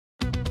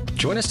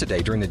Join us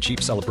today during the Jeep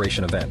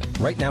Celebration event.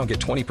 Right now, get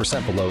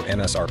 20% below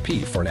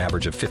MSRP for an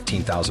average of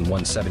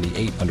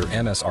 $15,178 under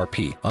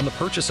MSRP on the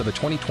purchase of a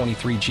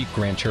 2023 Jeep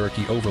Grand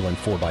Cherokee Overland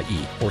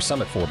 4xE or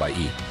Summit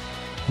 4xE.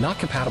 Not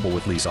compatible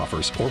with lease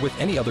offers or with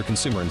any other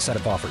consumer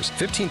incentive offers.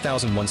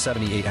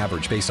 $15,178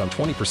 average based on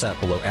 20%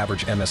 below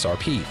average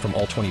MSRP from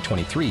all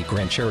 2023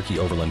 Grand Cherokee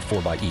Overland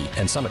 4xE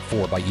and Summit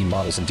 4xE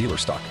models in dealer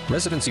stock.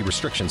 Residency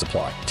restrictions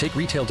apply. Take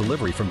retail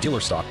delivery from dealer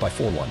stock by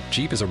 4/1.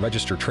 Jeep is a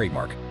registered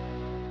trademark.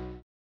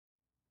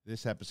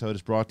 This episode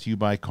is brought to you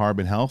by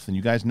Carbon Health, and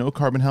you guys know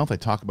Carbon Health. I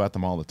talk about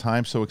them all the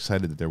time. So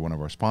excited that they're one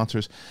of our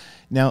sponsors.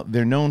 Now,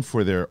 they're known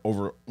for their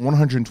over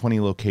 120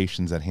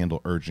 locations that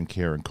handle urgent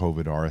care and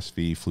COVID,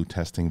 RSV, flu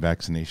testing,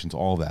 vaccinations,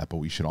 all that. But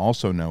we should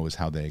also know is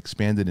how they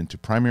expanded into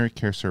primary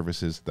care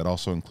services that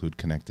also include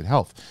connected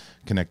health.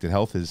 Connected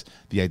health is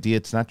the idea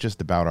it's not just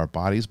about our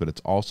bodies, but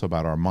it's also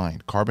about our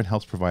mind. Carbon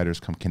Health providers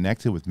come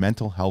connected with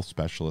mental health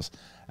specialists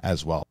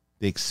as well.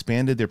 They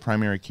expanded their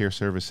primary care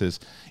services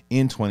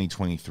in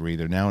 2023.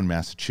 They're now in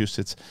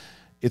Massachusetts.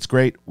 It's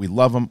great. We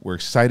love them. We're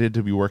excited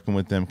to be working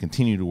with them,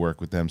 continue to work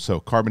with them. So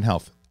Carbon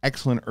Health,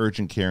 excellent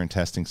urgent care and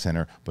testing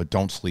center, but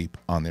don't sleep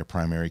on their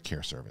primary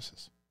care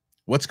services.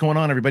 What's going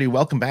on, everybody?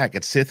 Welcome back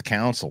at Sith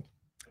Council.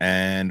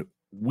 And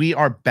we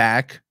are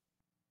back,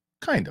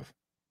 kind of.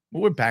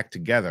 Well, we're back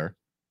together.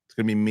 It's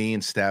going to be me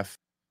and Steph,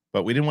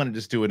 but we didn't want to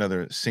just do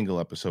another single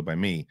episode by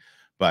me.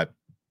 But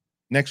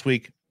next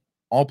week,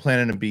 all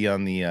planning to be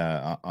on the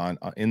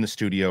in the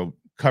studio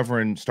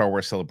covering Star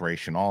Wars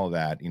Celebration, all of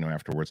that,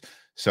 afterwards.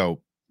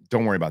 So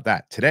don't worry about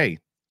that. Today,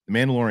 The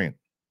Mandalorian,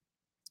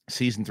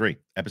 Season 3,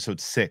 Episode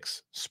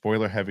 6,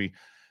 spoiler-heavy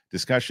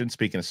discussion.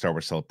 Speaking of Star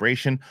Wars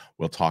Celebration,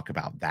 we'll talk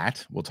about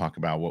that. We'll talk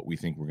about what we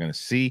think we're going to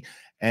see.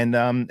 And The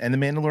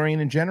Mandalorian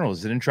in general,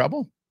 is it in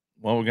trouble?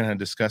 Well, we're going to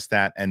discuss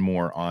that and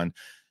more on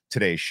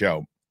today's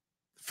show.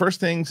 First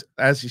things,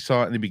 as you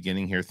saw in the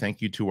beginning here,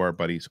 thank you to our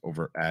buddies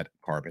over at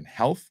Carbon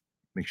Health.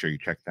 Make sure you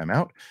check them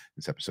out.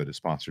 This episode is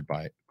sponsored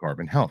by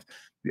Carbon Health.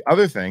 The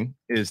other thing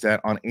is that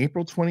on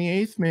April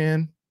 28th,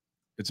 man,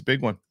 it's a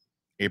big one.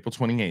 April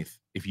 28th.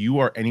 If you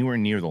are anywhere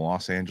near the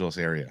Los Angeles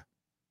area,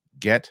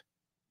 get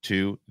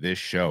to this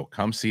show.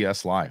 Come see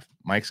us live.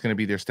 Mike's going to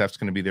be there. Steph's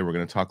going to be there. We're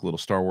going to talk a little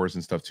Star Wars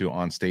and stuff too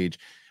on stage,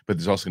 but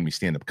there's also going to be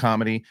stand-up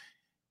comedy.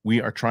 We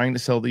are trying to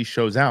sell these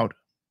shows out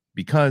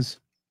because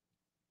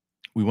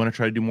we want to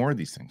try to do more of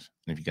these things.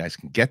 And if you guys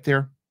can get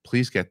there,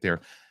 please get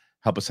there.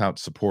 Help us out.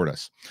 Support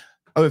us.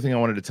 Other thing I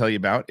wanted to tell you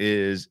about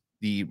is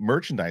the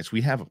merchandise. We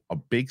have a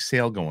big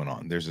sale going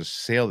on. There's a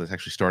sale that's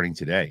actually starting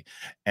today,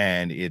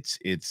 and it's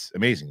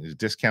amazing. The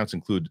discounts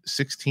include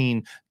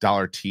 $16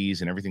 tees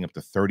and everything up to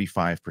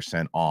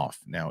 35% off.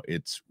 Now,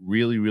 it's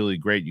really, really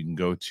great. You can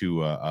go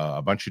to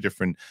a bunch of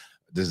different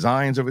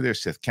designs over there,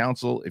 Sith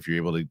Council. If you're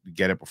able to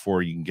get it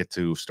before you can get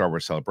to Star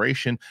Wars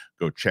Celebration,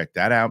 go check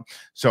that out.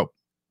 So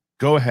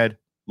go ahead,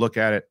 look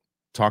at it,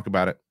 talk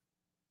about it.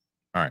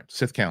 All right,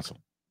 Sith Council.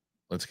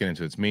 Let's get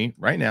into it. It's me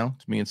right now.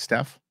 It's me and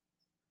Steph.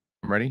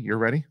 I'm ready. You're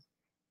ready?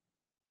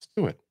 Let's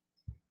do it.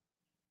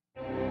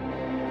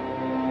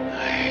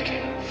 I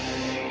can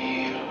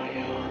feel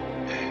your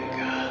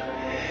anger.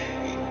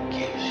 It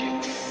gives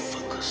you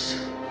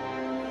focus,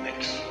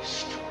 makes you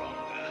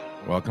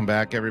stronger. Welcome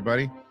back,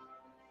 everybody.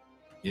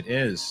 It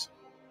is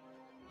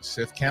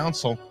Sith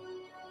Council.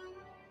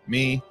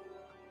 Me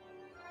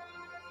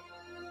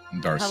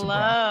and Darcy.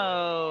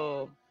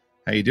 Hello.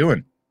 How you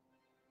doing?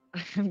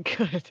 I'm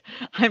good.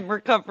 I'm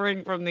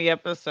recovering from the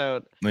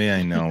episode. Yeah,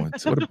 I know.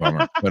 It's what a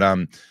bummer.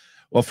 But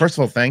well, first of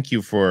all, thank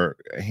you for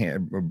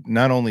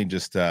not only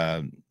just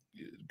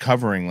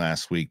covering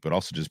last week, but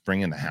also just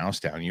bringing the house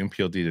down. You and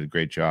PLD did a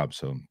great job.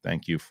 So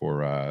thank you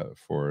for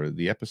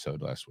the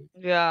episode last week.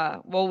 Yeah.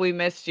 Well, we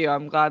missed you.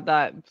 I'm glad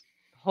that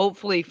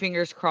hopefully,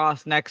 fingers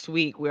crossed, next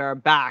week we are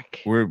back.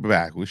 We're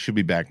back. We should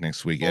be back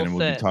next week. And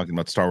we'll be talking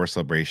about Star Wars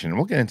Celebration. And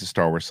we'll get into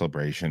Star Wars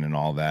Celebration and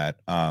all that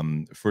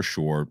for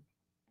sure.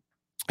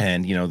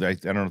 And, I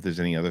don't know if there's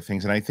any other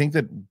things. And I think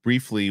that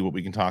briefly what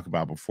we can talk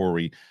about before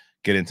we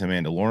get into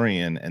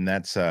Mandalorian, and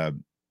that's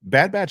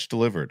Bad Batch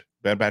delivered.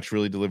 Bad Batch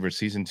really delivered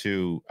season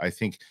 2, I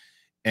think.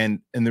 And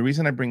the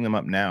reason I bring them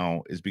up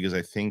now is because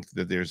I think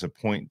that there's a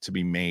point to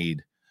be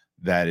made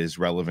that is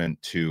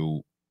relevant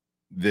to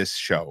this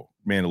show,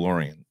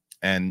 Mandalorian.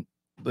 And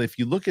if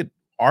you look at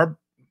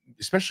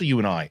especially you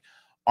and I,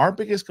 our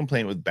biggest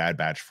complaint with Bad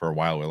Batch for a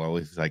while was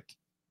always like,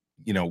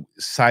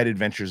 side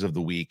adventures of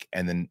the week,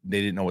 and then they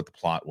didn't know what the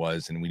plot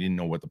was, and we didn't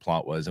know what the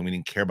plot was, and we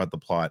didn't care about the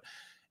plot.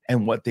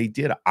 And what they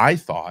did, I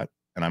thought,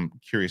 and I'm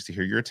curious to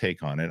hear your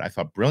take on it, I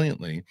thought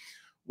brilliantly,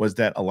 was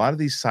that a lot of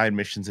these side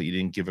missions that you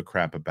didn't give a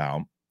crap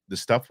about, the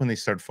stuff when they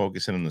started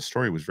focusing on the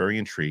story was very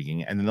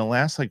intriguing. And then the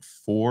last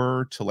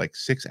 4 to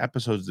 6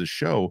 episodes of the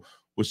show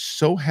was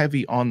so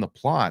heavy on the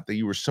plot that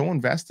you were so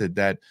invested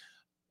that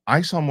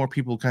I saw more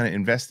people kind of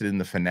invested in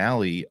the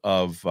finale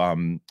of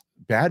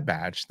Bad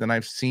Batch than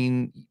I've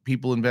seen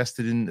people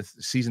invested in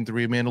season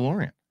 3 of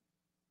Mandalorian.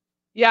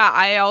 Yeah,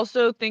 I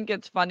also think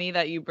it's funny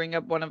that you bring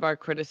up one of our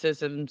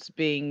criticisms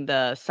being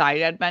the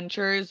side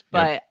adventures,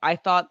 but I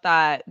thought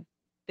that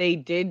they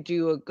did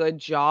do a good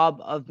job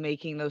of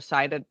making those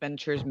side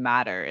adventures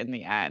matter in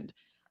the end.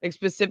 Like,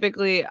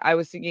 specifically, I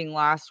was thinking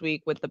last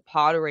week with the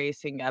pod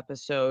racing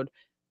episode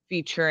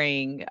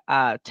featuring,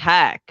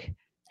 Tech,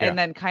 Yeah. and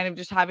then kind of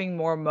just having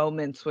more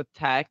moments with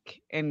Tech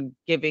and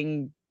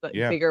giving, like,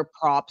 Yeah. bigger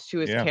props to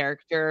his Yeah.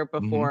 character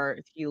Hmm. before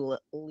he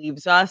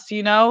leaves us,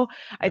 you know?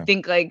 I Yeah.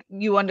 think, like,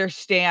 you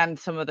understand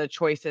some of the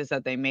choices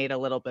that they made a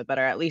little bit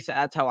better, at least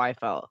that's how I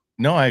felt.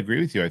 No, I agree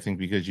with you. I think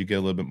because you get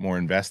a little bit more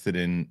invested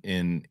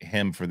in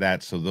him for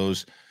that, so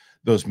those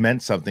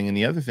meant something. And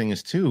the other thing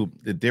is too,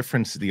 the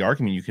difference, the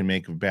argument you can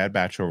make of Bad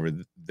Batch over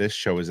this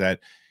show is that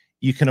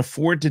you can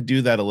afford to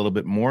do that a little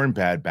bit more in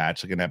Bad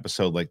Batch, like an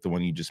episode like the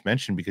one you just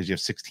mentioned, because you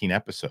have 16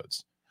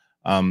 episodes.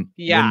 When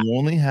Yeah. you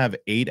only have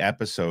 8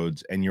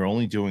 episodes and you're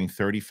only doing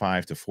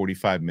 35 to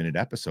 45-minute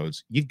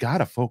episodes, you got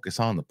to focus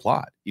on the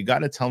plot. You got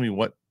to tell me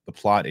what the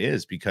plot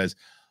is, because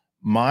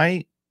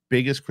my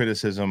biggest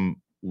criticism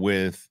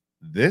with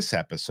this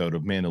episode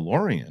of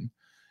Mandalorian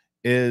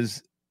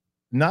is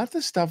not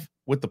the stuff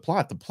with the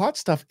plot. The plot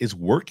stuff is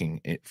working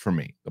for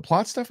me. The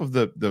plot stuff of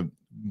the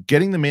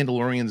getting the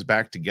Mandalorians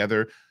back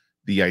together,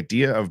 the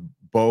idea of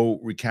Bo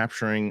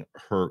recapturing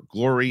her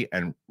glory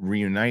and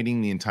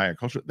reuniting the entire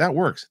culture, that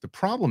works. The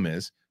problem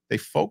is they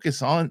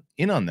focus on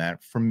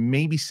that for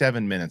maybe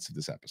 7 minutes of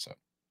this episode.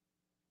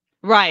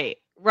 Right,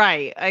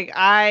 right. Like,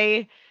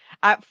 I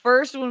at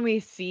first, when we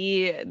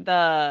see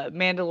the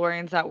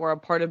Mandalorians that were a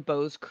part of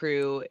Bo's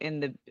crew in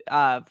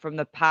the from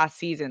the past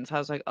seasons, I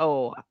was like,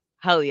 "Oh,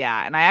 hell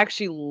yeah." And I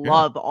actually Yeah,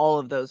 love all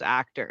of those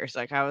actors.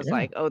 Like, I was yeah,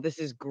 like, "Oh, this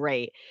is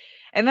great."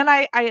 And then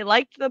I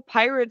liked the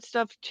pirate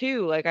stuff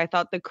too. Like, I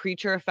thought the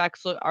creature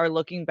effects are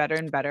looking better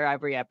and better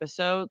every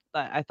episode.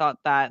 I thought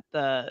that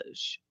the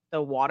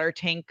water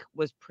tank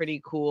was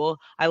pretty cool.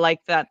 I like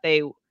that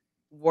they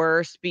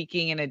were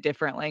speaking in a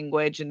different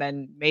language and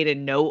then made a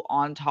note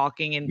on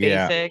talking in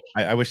yeah. basic.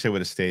 I wish they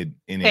would have stayed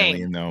in Same,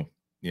 Alien though.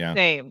 Yeah,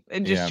 same,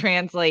 and just yeah.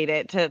 translate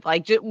it to,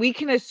 like, we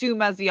can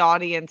assume as the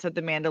audience that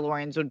the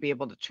Mandalorians would be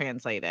able to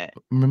translate it.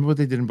 Remember what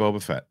they did in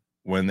Boba Fett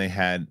when they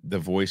had the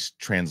voice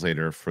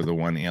translator for the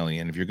one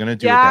alien? If you're gonna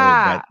do it that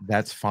way, Yeah,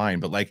 that's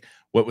fine. But like,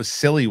 what was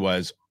silly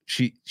was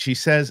she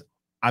says,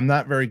 "I'm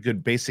not very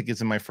good. Basic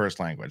isn't my first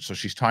language." So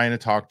she's trying to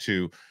talk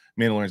to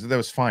Mandalorians. That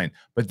was fine.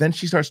 But then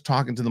she starts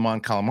talking to the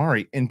Mon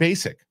Calamari in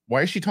Basic.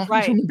 Why is she talking to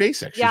right. him in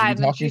Basic? She should Yeah, be and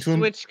then talking she to him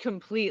switched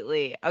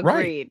completely, right.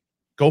 agreed.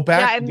 Go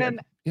back. Yeah, and then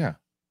Yeah.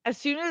 as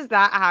soon as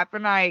that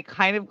happened, I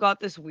kind of got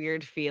this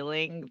weird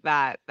feeling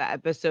that the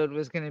episode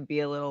was gonna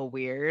be a little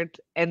weird,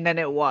 and then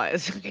it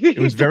was. It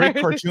was It very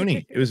started.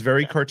 cartoony. It was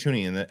very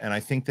cartoony, and I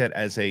think that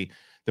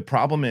the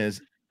problem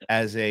is,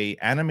 as a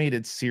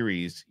animated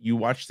series, you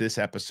watch this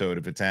episode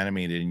if it's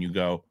animated and you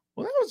go,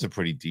 "Well, that was a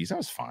pretty decent. That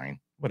was fine.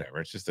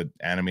 Whatever. It's just an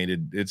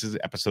animated. It's just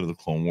an episode of the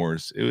Clone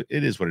Wars. It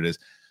is what it is."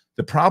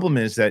 The problem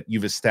is that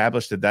you've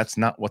established that that's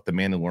not what the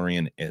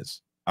Mandalorian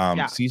is.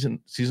 Yeah. Season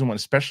one,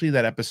 especially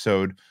that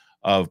episode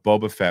of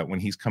Boba Fett when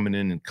he's coming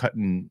in and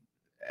cutting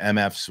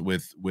MFs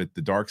with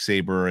the dark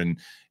saber and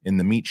in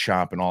the meat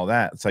shop and all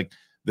that. It's like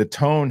the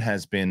tone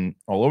has been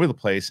all over the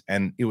place,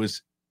 and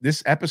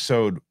this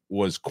episode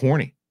was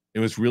corny. It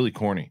was really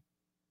corny.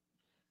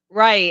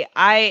 Right.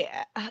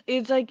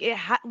 It's like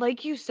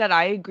like you said,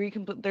 I agree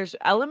completely. There's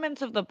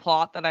elements of the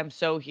plot that I'm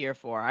so here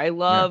for. I Yeah,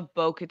 love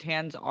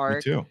Bo-Katan's me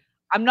arc. too.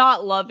 I'm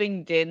not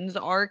loving Din's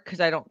arc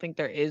because I don't think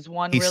there is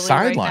one He's really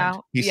right sidelined.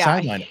 now. He's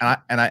Yeah.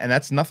 sidelined, and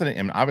that's nothing.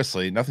 And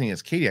obviously, nothing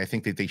against Katie. I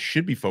think that they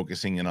should be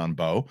focusing in on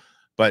Bo,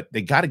 but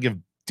they got to give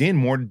Din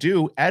more to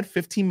do. Add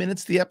 15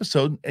 minutes to the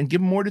episode and give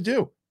him more to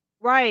do.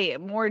 Right,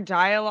 more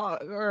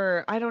dialogue,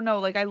 or I don't know,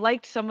 like, I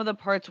liked some of the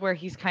parts where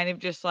he's kind of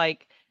just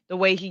like the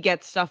way he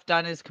gets stuff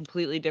done is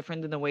completely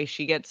different than the way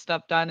she gets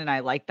stuff done, and I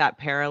like that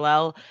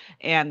parallel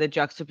and the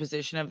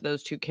juxtaposition of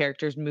those 2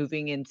 characters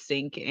moving in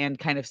sync and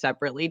kind of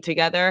separately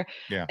together.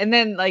 Yeah, And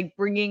then, like,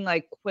 bringing,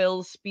 like,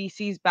 Quill's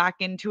species back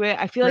into it.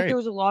 I feel like there great.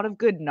 was a lot of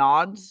good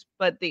nods,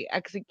 but the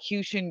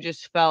execution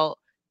just felt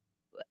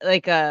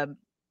like,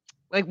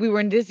 like we were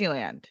in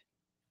Disneyland.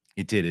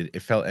 It did.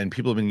 It felt, and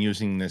people have been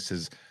using this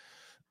as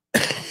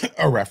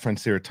a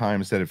reference. There are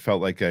times that it felt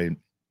like a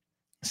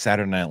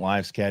Saturday Night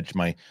Live sketch.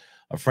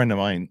 A friend of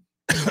mine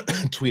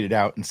tweeted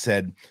out and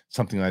said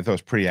something that I thought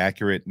was pretty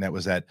accurate, and that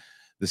was that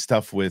the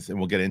stuff with, and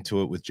we'll get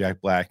into it with Jack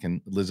Black and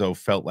Lizzo,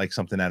 felt like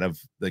something out of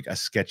like a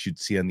sketch you'd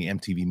see on the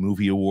MTV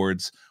Movie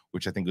Awards,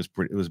 which I think it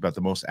was about the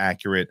most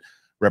accurate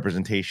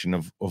representation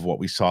of what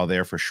we saw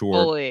there for sure.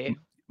 Fully.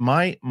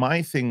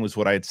 My thing was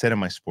what I had said in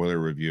my spoiler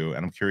review,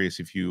 and I'm curious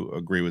if you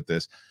agree with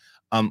this.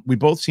 We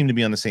both seem to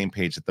be on the same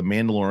page that the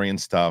Mandalorian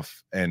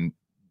stuff and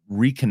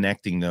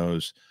reconnecting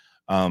those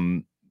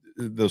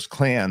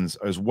clans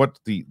is what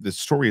the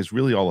story is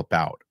really all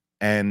about.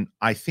 And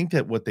I think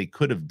that what they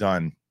could have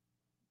done,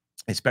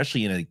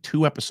 especially in a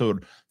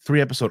 2-episode,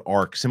 3-episode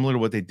arc, similar to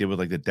what they did with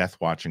like the Death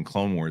Watch and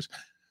Clone Wars,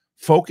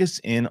 focus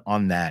in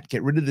on that.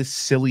 Get rid of this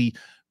silly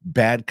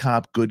bad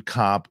cop, good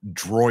cop,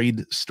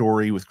 droid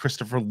story with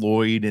Christopher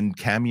Lloyd and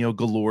cameo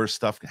galore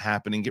stuff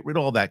happening. Get rid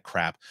of all that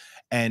crap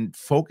and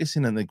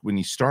focusing on, like, when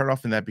you start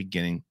off in that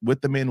beginning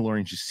with the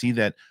Mandalorians, you see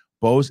that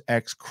Bo's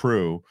ex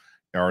crew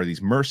are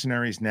these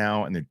mercenaries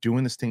now, and they're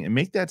doing this thing, and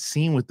make that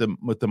scene with the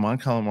Mon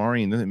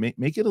Calamari, and then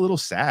make it a little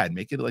sad,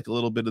 make it like a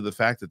little bit of the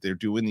fact that they're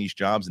doing these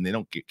jobs and they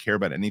don't care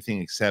about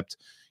anything except,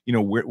 you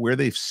know, where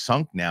they've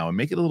sunk now, and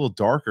make it a little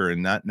darker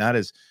and not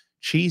as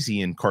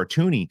cheesy and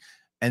cartoony.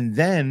 And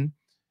then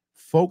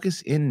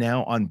focus in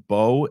now on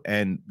Bo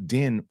and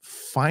Din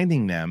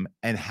finding them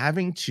and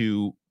having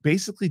to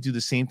basically do the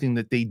same thing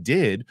that they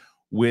did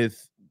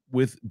with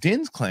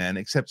Din's clan,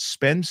 except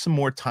spend some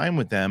more time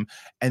with them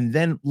and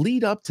then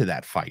lead up to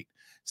that fight.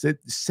 Set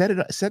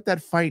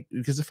that fight,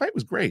 because the fight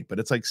was great, but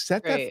it's like,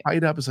 set that Right.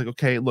 fight up. It's like,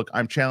 okay, look,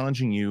 I'm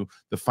challenging you.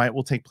 The fight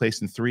will take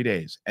place in 3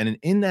 days. And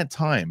in that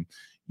time,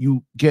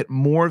 you get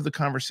more of the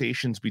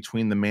conversations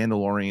between the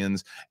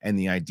Mandalorians and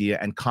the idea,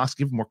 and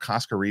give more.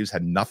 Costco Reeves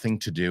had nothing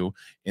to do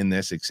in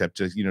this except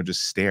to, you know,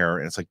 just stare.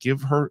 And it's like,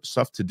 give her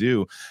stuff to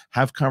do,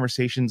 have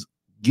conversations,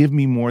 give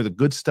me more of the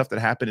good stuff that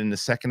happened in the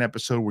second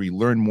episode where you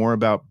learn more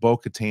about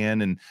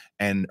Bo-Katan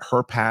and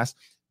her past.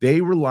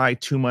 They rely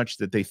too much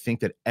that they think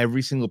that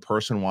every single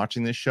person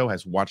watching this show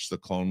has watched the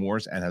Clone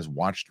Wars and has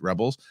watched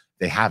Rebels.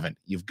 They haven't.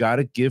 You've got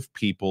to give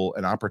people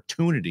an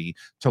opportunity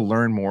to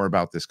learn more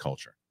about this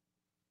culture.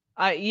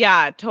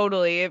 Yeah,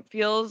 totally. It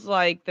feels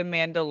like the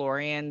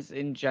Mandalorians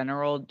in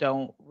general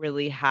don't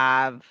really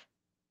have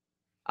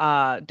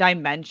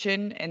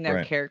dimension in their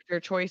Right. character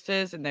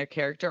choices and their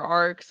character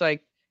arcs.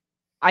 Like,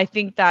 I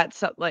think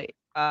that like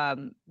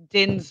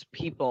Din's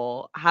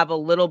people have a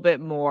little bit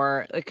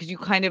more, like, because you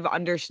kind of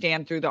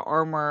understand through the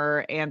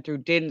armor and through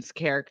Din's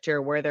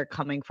character where they're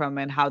coming from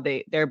and how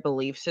their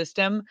belief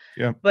system.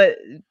 Yeah. But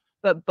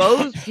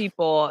Bo's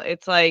people,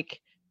 it's like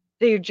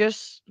they're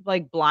just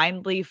like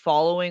blindly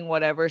following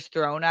whatever's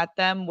thrown at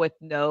them with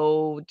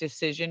no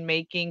decision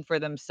making for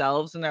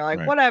themselves, and they're like,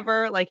 Right.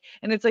 whatever. Like,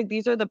 and it's like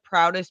these are the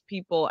proudest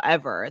people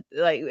ever.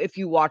 Like, if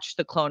you watch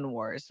the Clone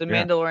Wars, the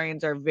Yeah.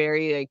 Mandalorians are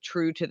very like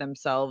true to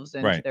themselves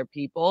and to Right. their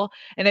people,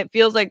 and it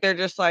feels like they're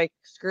just like,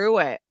 screw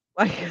it,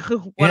 like, Yeah,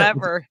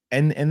 whatever.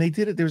 and they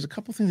did it. There was a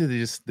couple things that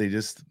they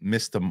just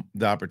missed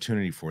the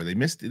opportunity for.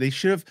 They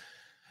should have,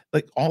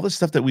 like, all the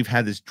stuff that we've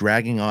had, this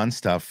dragging on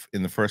stuff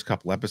in the first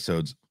couple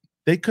episodes.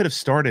 They could have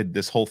started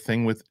this whole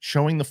thing with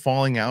showing the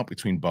falling out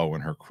between Bo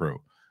and her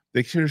crew.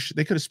 They could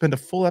have spent a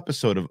full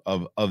episode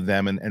of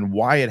them and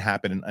why it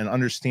happened, and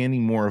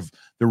understanding more of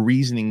the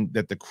reasoning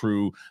that the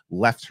crew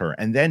left her,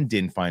 and then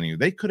Din finding her.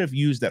 They could have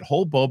used that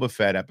whole Boba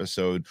Fett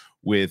episode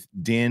with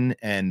Din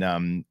and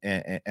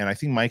I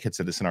think Mike had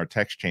said this in our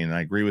text chain, and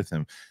I agree with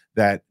him,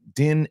 that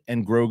Din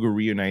and Grogu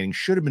reuniting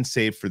should have been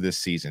saved for this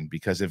season,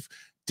 because if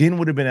Din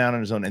would have been out on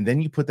his own, and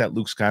then you put that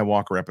Luke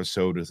Skywalker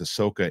episode with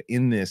Ahsoka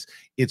in this,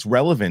 it's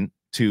relevant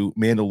to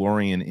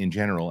Mandalorian in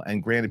general.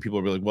 And granted, people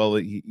are like, well,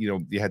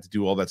 you had to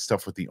do all that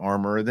stuff with the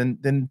armor,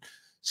 then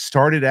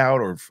start it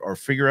out, or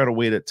figure out a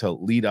way to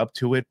lead up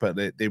to it. But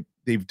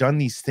they've done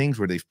these things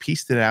where they've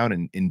pieced it out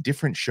in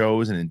different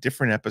shows and in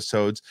different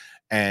episodes,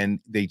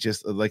 and they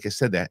just, like I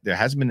said, that there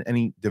hasn't been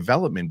any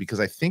development, because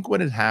I think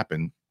what had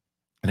happened,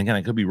 and again,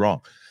 I could be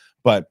wrong,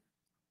 but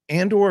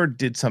Andor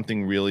did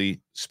something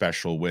really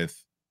special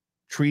with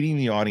treating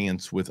the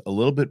audience with a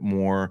little bit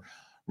more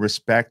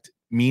respect,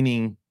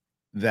 meaning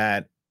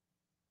that,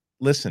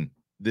 listen,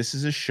 this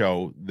is a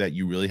show that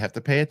you really have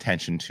to pay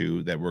attention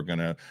to, that we're going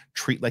to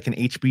treat like an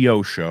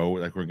HBO show,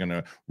 like we're going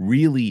to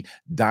really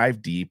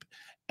dive deep.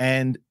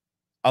 And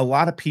a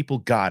lot of people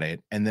got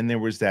it. And then there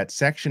was that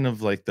section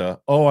of like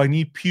oh, I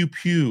need pew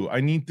pew,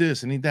 I need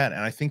this, I need that.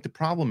 And I think the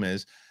problem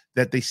is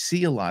that they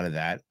see a lot of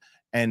that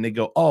and they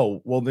go,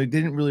 oh, well, they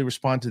didn't really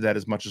respond to that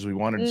as much as we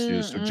wanted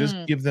to. So just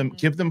Mm-mm.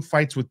 give them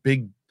fights with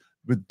big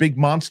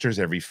monsters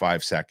every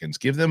 5 seconds.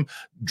 Give them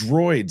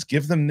droids,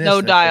 give them this. No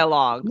And it's like,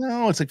 dialogue.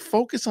 no, it's like,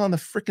 focus on the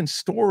freaking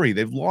story.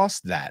 They've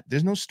lost that.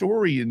 There's no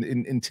story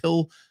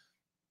until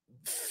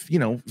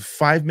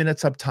 5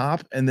 minutes up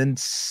top, and then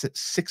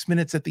 6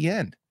 minutes at the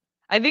end.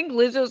 I think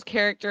Lizzo's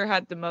character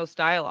had the most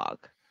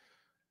dialogue.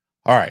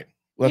 All right,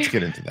 let's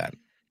get into that,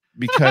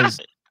 because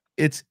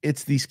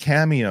it's these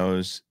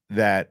cameos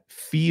that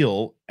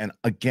feel, and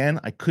again,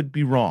 I could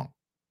be wrong,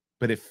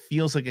 but it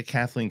feels like a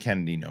Kathleen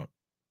Kennedy note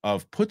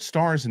of, put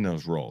stars in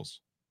those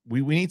roles. We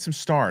need some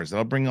stars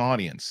that'll bring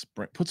audience.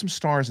 Put some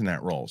stars in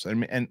that roles,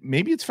 and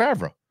maybe it's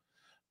Favreau,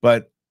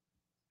 but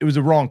it was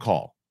a wrong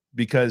call,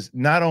 because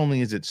not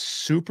only is it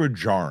super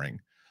jarring,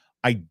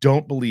 I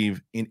don't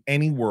believe in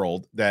any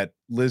world that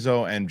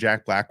Lizzo and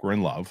Jack Black were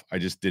in love. I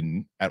just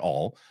didn't at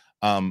all.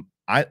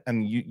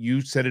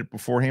 You said it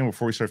beforehand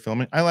before we started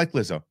filming. I like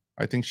Lizzo.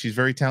 I think she's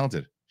very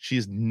talented. She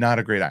is not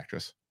a great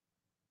actress.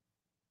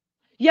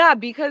 Yeah,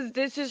 because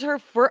this is her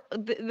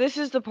this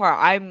is the part.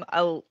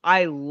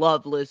 I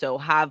love Lizzo,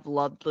 have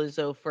loved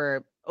Lizzo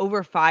for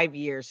over 5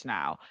 years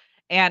now.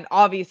 And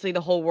obviously the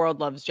whole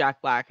world loves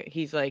Jack Black.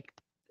 He's like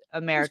She's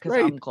America's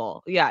great.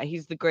 uncle. Yeah,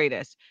 he's the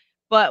greatest.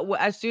 But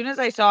as soon as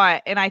I saw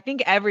it, and I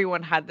think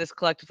everyone had this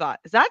collective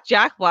thought, is that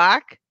Jack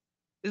Black?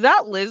 is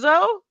that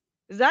Lizzo?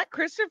 Is that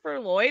Christopher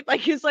Lloyd?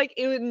 Like, it's like,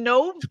 it was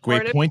no It's a part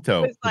great of point, it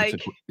though. was But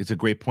like, it's a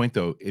great point,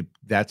 though.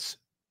 That's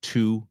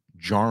too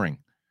jarring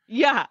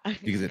yeah.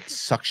 because it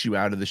sucks you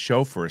out of the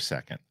show for a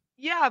second.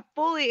 Yeah,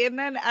 fully. And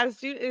then as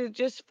soon it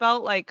just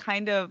felt like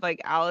kind of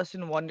like Alice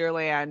in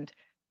Wonderland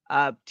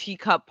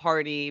teacup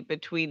party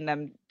between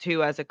them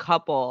two as a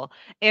couple.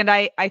 And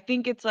I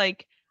think it's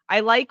like I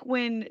like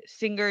when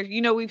singers,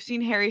 we've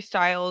seen Harry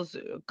Styles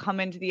come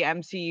into the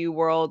MCU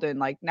world and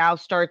like now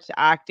starts Yeah.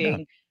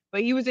 acting,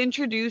 but he was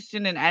introduced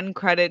in an end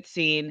credit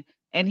scene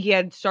and he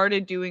had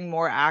started doing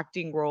more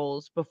acting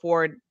roles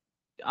before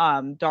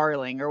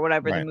Darling or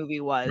whatever the Right.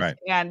 movie was. Right.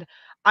 And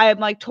I am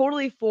like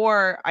totally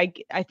for I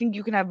think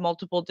you can have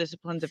multiple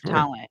disciplines of Sure.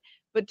 talent,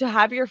 but to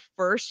have your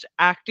first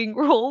acting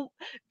role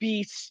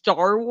be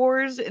Star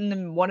Wars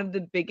in one of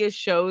the biggest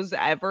shows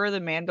ever, The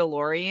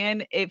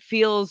Mandalorian, it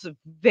feels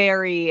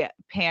very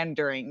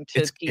pandering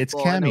to It's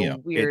people in a cameo.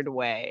 weird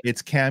way.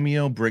 It's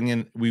cameo. Bring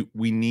in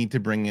we need to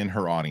bring in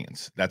her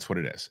audience. That's what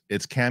it is.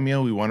 It's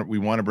cameo. We want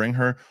to bring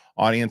her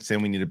audience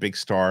in. We need a big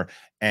star,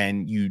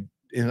 and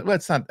well,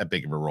 it's not that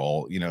big of a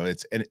role,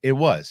 and it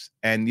was.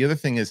 And the other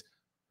thing is,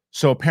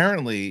 so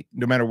apparently,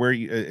 no matter where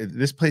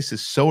this place is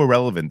so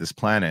irrelevant, this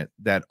planet,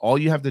 that all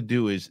you have to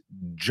do is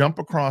jump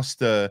across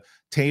the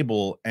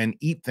table and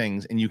eat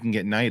things, and you can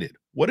get knighted.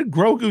 What did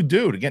Grogu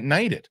do to get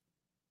knighted?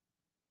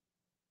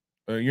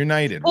 You're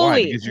knighted. Why?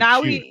 Fully. Because you're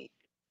Now cute. he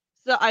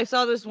So I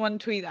saw this one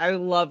tweet. I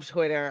love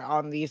Twitter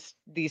on these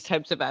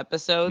types of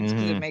episodes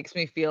because it Hmm. makes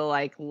me feel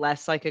like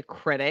less like a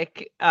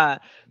critic.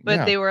 But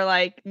Yeah. they were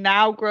like,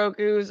 now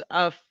Grogu's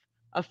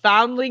a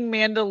foundling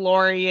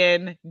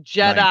Mandalorian Night.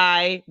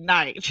 Jedi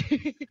Knight.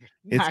 It's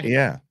Nice.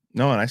 yeah.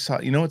 No, and I saw,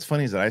 what's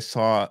funny is that I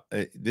saw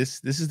this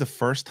is the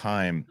first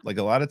time, like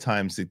a lot of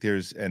times that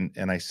there's and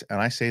I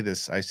say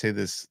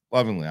this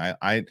lovingly.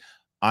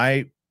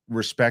 I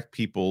respect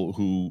people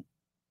who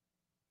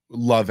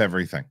love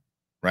everything,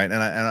 right?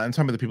 And I'm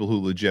talking about the people who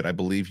legit, I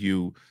believe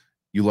you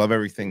love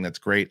everything. That's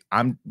great.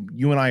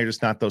 You and I are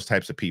just not those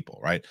types of people,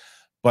 right?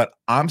 But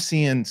I'm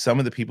seeing some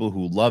of the people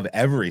who love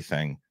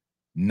everything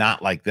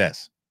not like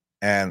this.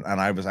 And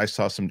I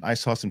saw some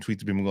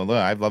tweets of people going,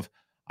 look,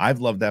 I've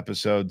loved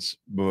episodes,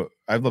 but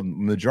I've loved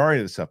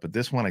majority of the stuff, but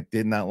this one I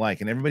did not like.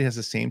 And everybody has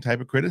the same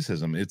type of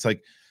criticism. It's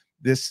like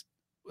this,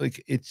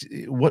 like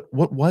what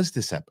was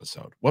this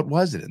episode? What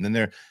was it? And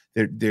then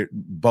they're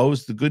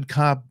Bo's the good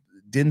cop,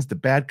 Din's the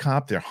bad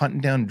cop. They're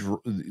hunting down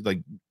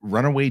like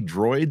runaway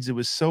droids. It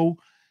was so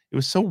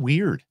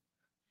weird.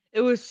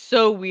 It was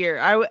so weird.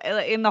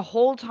 And the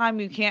whole time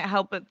you can't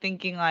help but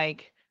thinking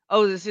like,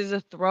 oh, this is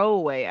a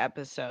throwaway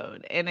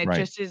episode. And it Right.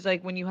 just is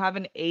like when you have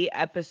an 8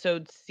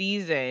 episode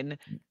season,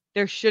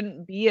 there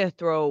shouldn't be a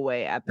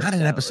throwaway Not in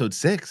episode. episode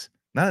 6.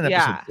 Not in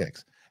episode Yeah.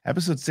 6.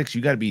 Episode 6,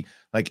 you gotta be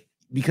like,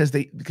 because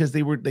they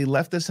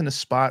left us in a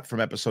spot from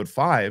episode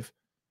 5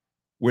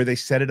 where they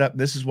set it up.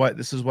 This is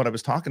what I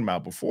was talking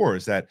about before,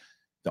 is that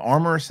the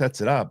armorer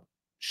sets it up.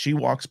 She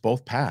walks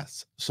both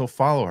paths. So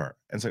follow her.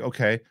 And it's like,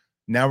 okay,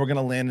 now we're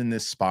gonna land in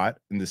this spot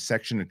in this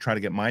section to try to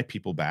get my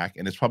people back.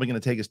 And it's probably gonna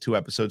take us 2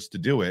 episodes to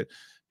do it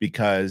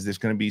because there's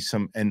gonna be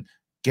and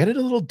get it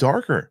a little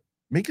darker.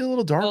 Make it a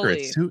little darker.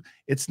 Fully.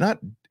 It's not,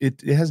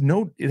 it has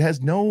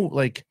no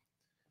like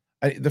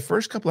the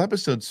first couple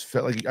episodes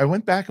felt like I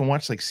went back and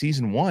watched like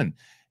season 1,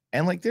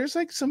 and like there's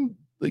like some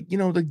like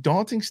like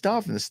daunting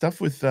stuff, and the stuff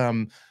with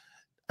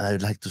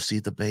I'd like to see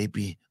the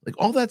baby. Like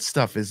all that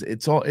stuff is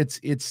it's all it's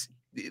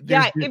Yeah,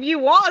 there's if you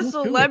want a more to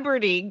it.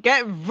 celebrity,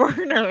 get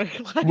Werner.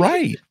 Like,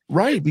 Right,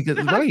 right, because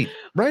right.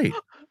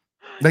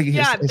 Like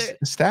yeah, it's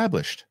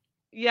established.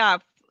 yeah,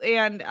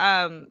 and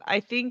I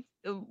think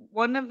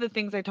one of the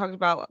things I talked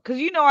about,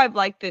 because I've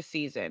liked this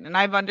season, and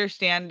I've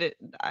understood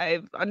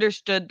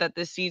that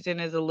this season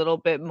is a little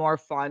bit more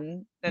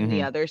fun than the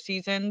Mhm. other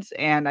seasons,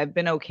 and I've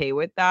been okay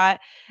with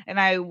that. And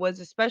I was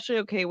especially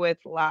okay with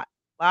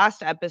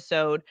last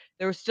episode.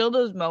 There were still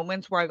those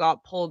moments where I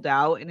got pulled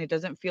out, and it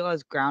doesn't feel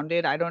as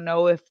grounded. I don't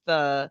know if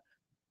the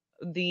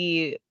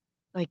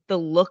the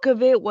look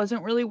of it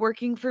wasn't really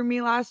working for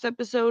me last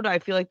episode. I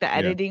feel like the Yeah,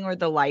 editing or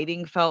the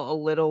lighting felt a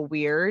little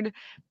weird,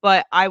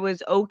 but I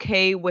was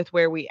okay with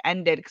where we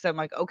ended because I'm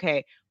like,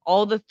 okay,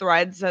 all the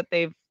threads that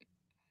they've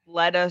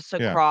led us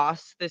yeah.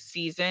 across this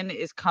season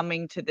is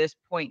coming to this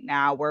point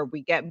now where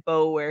we get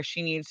Bo where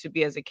she needs to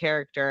be as a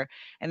character,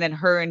 and then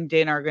her and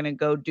Din are gonna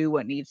go do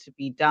what needs to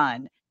be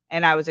done.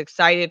 And I was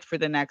excited for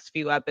the next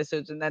few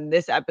episodes, and then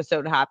this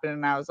episode happened,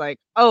 and I was like,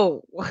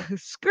 "Oh,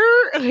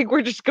 skirt!" Like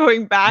we're just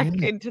going back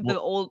Yeah. into the Well,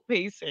 old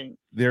pacing.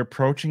 they're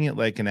approaching it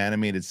like an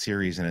animated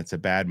series, and it's a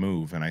bad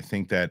move. And I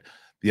think that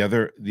the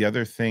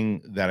other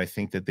thing that I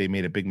think that they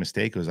made a big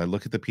mistake was, I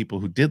look at the people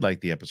who did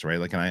like the episode, right?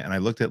 Like, and I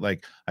looked at,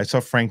 like, I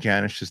saw Frank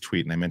Janish's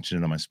tweet, and I mentioned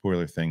it on my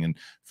spoiler thing. And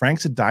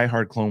Frank's a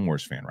diehard Clone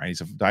Wars fan, right?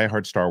 He's a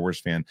diehard Star Wars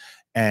fan,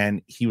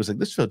 and he was like,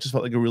 "This felt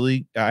like a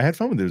really." I had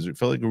fun with it. It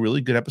felt like a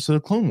really good episode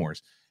of Clone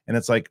Wars, and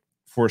it's like,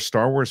 for a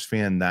Star Wars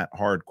fan that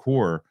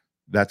hardcore,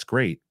 that's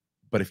great.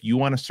 But if you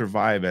want to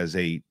survive as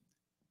a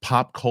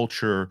pop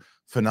culture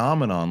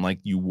phenomenon like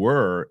you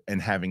were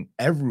and having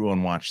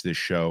everyone watch this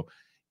show,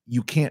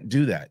 you can't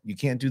do that. You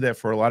can't do that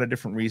for a lot of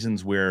different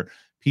reasons where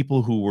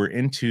people who were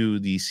into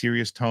the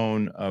serious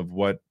tone of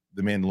what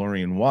The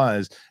Mandalorian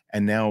was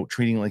and now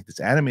treating it like this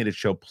animated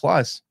show,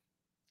 plus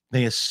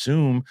they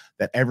assume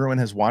that everyone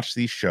has watched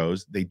these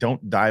shows. They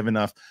don't dive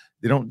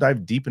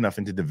deep enough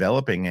into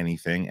developing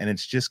anything, and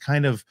it's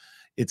kind of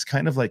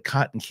like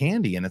cotton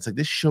candy. And it's like,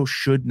 this show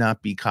should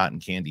not be cotton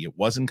candy. It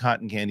wasn't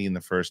cotton candy in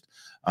the first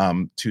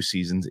 2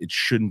 seasons. It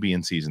shouldn't be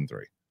in season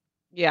 3.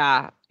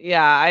 Yeah,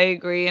 yeah, I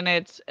agree, and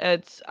it's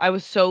I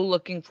was so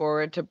looking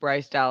forward to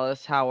Bryce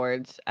Dallas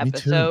Howard's Me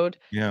too. episode,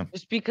 Yeah.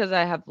 just because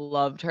I have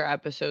loved her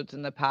episodes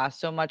in the past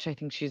so much. I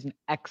think she's an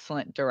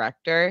excellent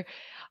director,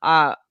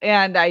 and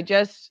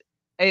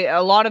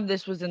a lot of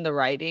this was in the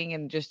writing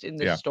and just in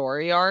the Yeah.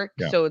 story arc,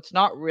 Yeah. so it's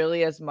not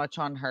really as much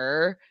on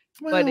her,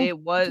 but Well, it I think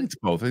was it's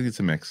both. I think it's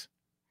a mix.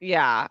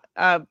 yeah,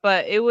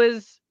 but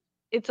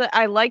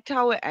I liked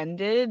how it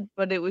ended,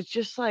 but it was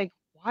just like,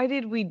 why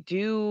did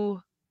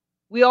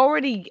we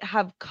already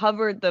have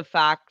covered the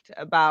fact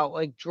about,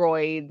 like,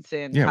 droids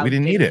and Yeah, how we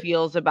didn't need Din it.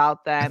 feels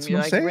about them. That's what You're,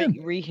 I'm like,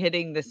 saying.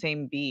 re-hitting the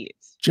same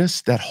beats.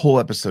 Just that whole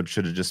episode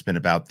should have just been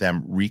about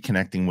them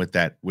reconnecting with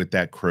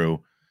that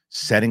crew,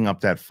 setting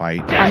up that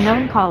fight.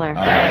 Unknown caller.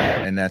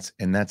 And that's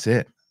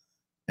it.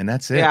 And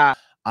that's it. Yeah.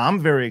 I'm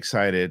very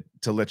excited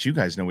to let you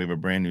guys know we have a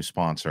brand new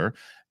sponsor,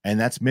 and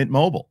that's Mint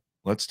Mobile.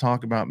 Let's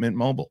talk about Mint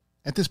Mobile.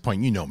 At this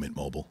point, you know Mint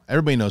Mobile.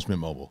 Everybody knows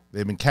Mint Mobile.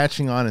 They've been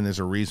catching on, and there's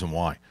a reason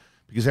why.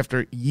 Because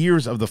after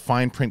years of the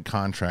fine print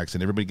contracts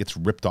and everybody gets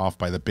ripped off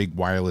by the big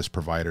wireless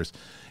providers,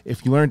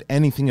 if you learned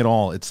anything at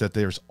all, it's that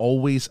there's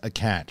always a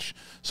catch.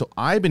 So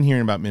I've been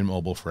hearing about Mint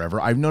Mobile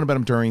forever. I've known about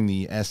them during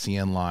the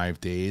SCN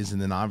Live days,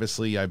 and then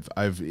obviously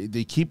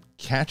they keep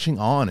catching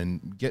on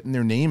and getting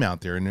their name out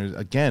there. And there's,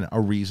 again,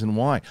 a reason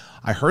why.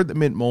 I heard that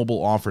Mint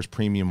Mobile offers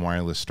premium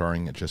wireless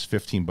starting at just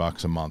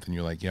 $15 a month, and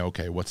you're like, yeah,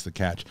 okay, what's the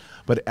catch?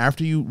 But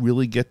after you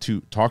really get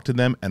to talk to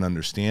them and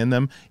understand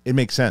them, it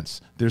makes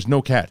sense. There's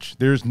no catch.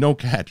 There's no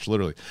catch,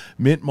 literally.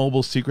 Mint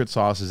Mobile's secret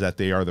sauce is that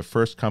they are the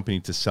first company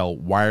to sell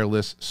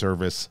wireless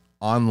service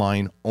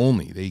online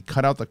only. They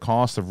cut out the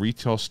cost of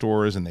retail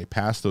stores and they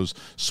pass those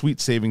sweet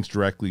savings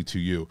directly to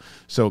you.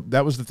 So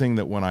that was the thing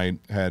that when I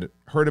had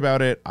heard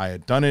about it, I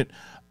had done it,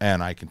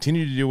 and I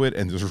continue to do it,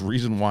 and there's a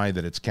reason why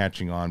that it's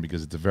catching on,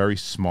 because it's a very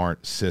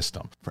smart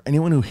system. For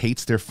anyone who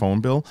hates their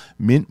phone bill,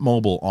 Mint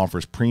Mobile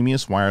offers premium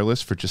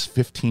wireless for just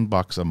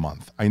 $15 a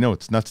month. I know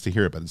it's nuts to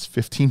hear it, but it's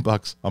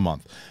 $15 a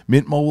month.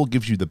 Mint Mobile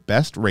gives you the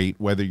best rate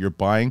whether you're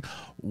buying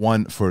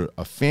one for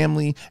a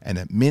family, and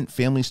at Mint,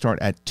 families start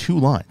at 2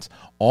 lines.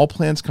 All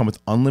plans come with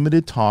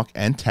unlimited talk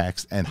and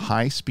text and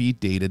high-speed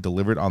data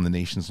delivered on the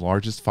nation's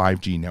largest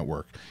 5G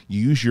network.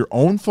 You use your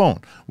own phone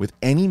with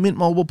any Mint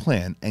Mobile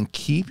plan and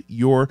keep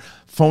your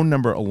phone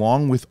number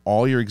along with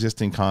all your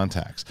existing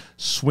contacts.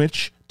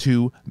 Switch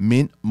to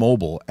Mint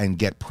Mobile and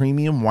get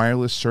premium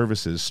wireless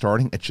services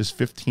starting at just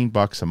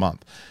 $15 a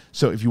month.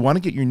 So if you want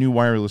to get your new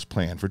wireless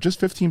plan for just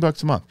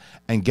 $15 a month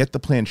and get the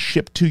plan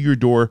shipped to your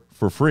door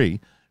for free,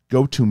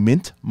 go to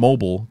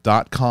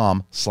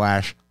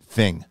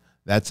mintmobile.com/thing.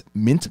 That's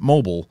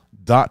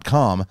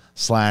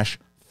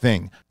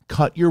mintmobile.com/thing.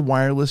 Cut your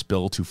wireless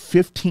bill to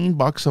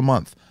 $15 a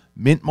month.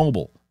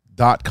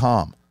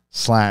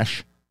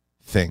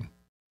 mintmobile.com/thing.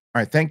 All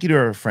right. Thank you to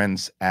our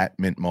friends at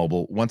Mint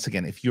Mobile. Once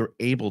again, if you're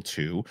able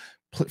to,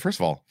 first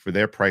of all, for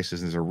their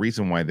prices, there's a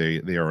reason why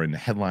they are in the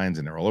headlines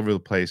and they're all over the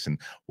place and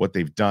what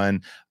they've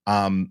done.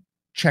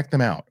 Check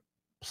them out.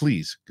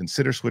 Please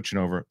consider switching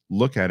over,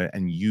 look at it,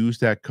 and use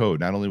that code.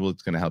 Not only will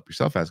it's going to help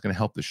yourself out, it's going to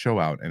help the show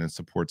out, and it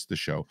supports the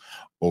show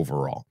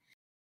overall.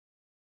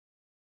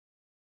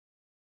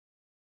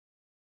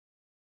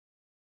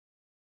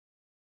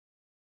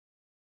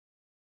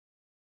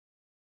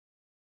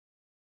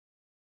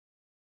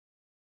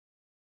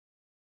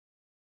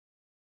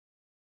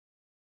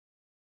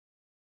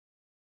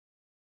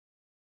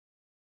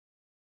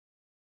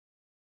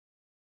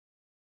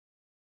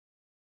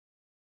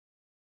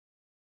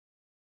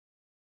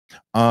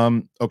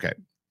 Okay.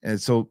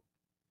 And so,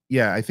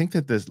 yeah, I think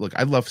that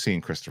I love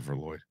seeing Christopher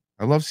Lloyd.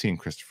 I love seeing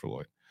Christopher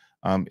Lloyd.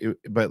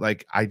 But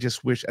like, I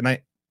just wish, and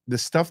the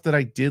stuff that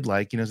I did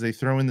like, is they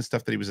throw in the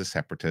stuff that he was a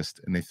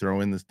separatist, and they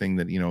throw in this thing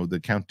that, the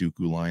Count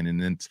Dooku line.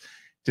 And then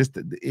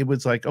it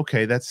was like,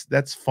 okay,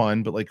 that's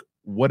fun. But like,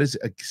 what is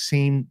a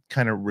same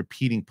kind of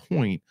repeating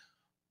point?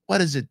 What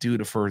does it do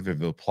to further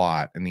the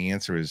plot? And the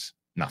answer is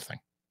nothing.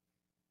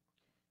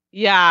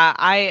 Yeah,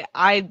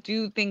 I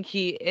do think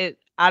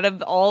out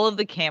of all of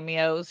the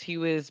cameos, he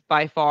was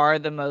by far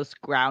the most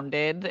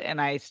grounded,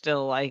 and I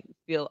still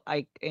feel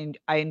I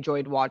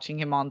enjoyed watching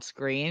him on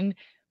screen.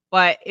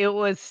 But it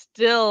was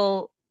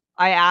still,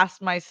 I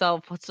asked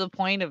myself, what's the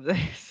point of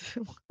this?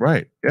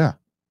 Right. Yeah.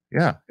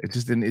 Yeah. It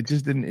didn't it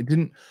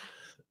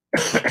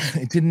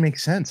didn't make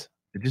sense.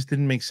 It just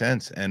didn't make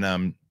sense.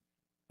 And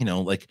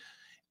like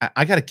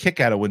I got a kick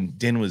out of when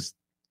Din was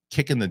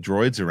kicking the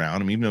droids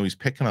around him, even though he's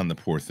picking on the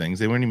poor things.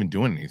 They weren't even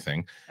doing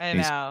anything. I And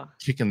he's know.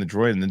 kicking the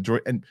droid,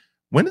 and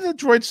when did the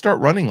droid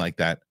start running like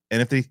that?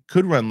 And if they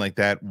could run like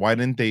that, why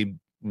didn't they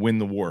win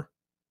the war?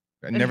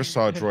 I never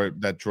saw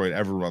that droid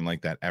ever run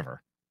like that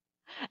ever.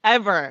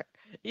 Ever.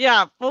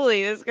 Yeah,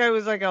 fully. This guy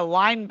was like a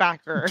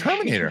linebacker.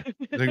 Terminator,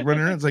 like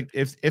running around. It's like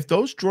if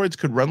those droids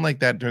could run like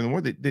that during the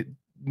war,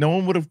 no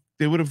one would have.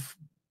 They would have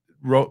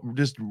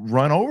just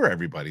run over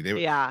everybody. They were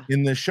Yeah,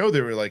 in the show.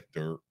 They were like,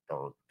 dur,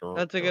 dur, dur,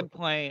 that's a dur. good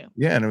point.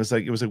 Yeah, and it was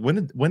like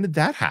when did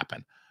that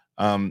happen?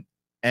 Um,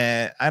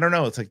 and I don't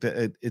know. It's like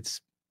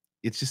it's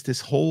just this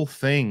whole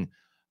thing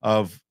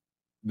of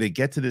they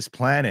get to this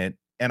planet,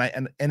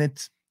 and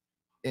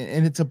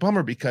it's a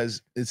bummer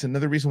because it's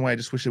another reason why I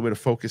just wish they would have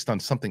focused on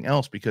something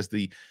else, because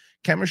the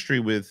chemistry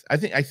with I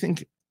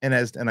think and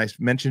I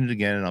mentioned it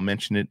again and I'll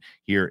mention it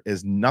here,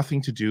 is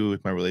nothing to do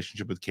with my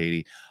relationship with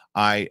Katie.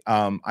 I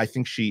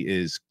think she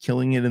is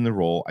killing it in the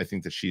role. I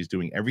think that she's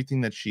doing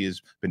everything that she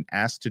has been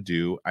asked to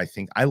do. I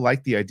think I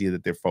like the idea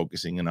that they're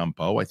focusing in on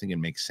Bo. I think it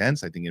makes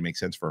sense. I think it makes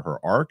sense for her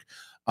arc.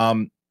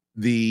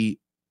 The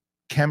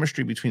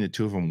chemistry between the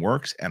two of them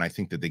works, and I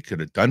think that they could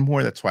have done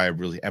more. That's why I'm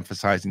really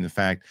emphasizing the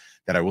fact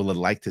that I would have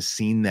liked to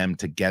seen them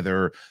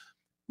together,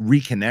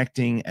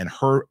 reconnecting, and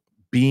her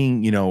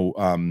being,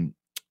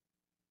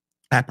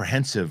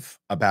 apprehensive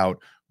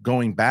about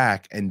going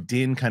back, and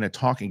Din kind of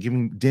talking,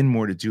 giving Din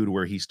more to do, to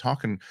where he's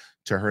talking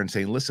to her and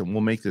saying, listen,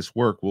 we'll make this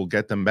work, we'll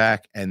get them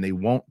back, and they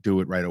won't do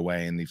it right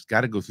away, and they've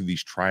got to go through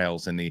these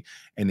trials, and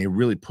they're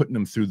really putting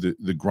them through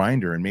the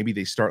grinder, and maybe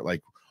they start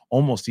like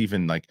almost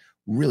even like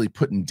really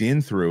putting Din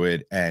through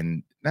it,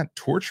 and not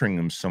torturing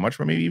him so much,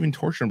 but maybe even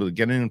torturing him, but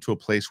getting him to a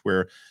place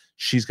where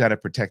she's got to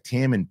protect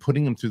him and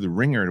putting him through the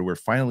ringer, to where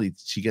finally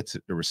she gets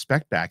the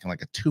respect back in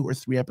like a 2 or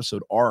 3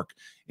 episode arc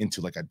into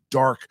like a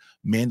dark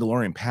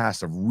Mandalorian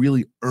past of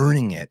really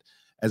earning it,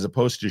 as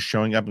opposed to just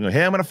showing up and go,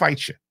 hey, I'm going to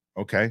fight you.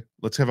 Okay,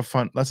 let's have a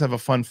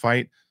fun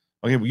fight.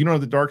 Okay, well, you don't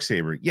have the dark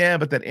saber. Yeah,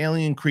 but that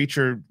alien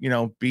creature,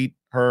 beat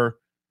her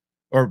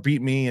or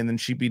beat me, and then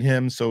she beat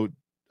him. So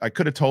I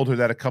could have told her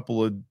that a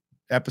couple of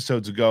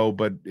episodes ago,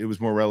 but it was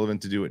more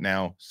relevant to do it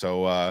now.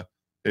 So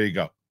there you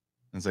go.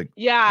 It's like,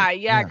 Yeah,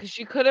 yeah, because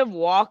she could have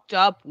walked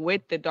up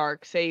with the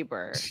dark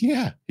saber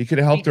yeah, he could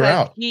have helped her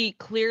because out. he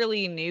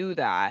clearly knew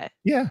that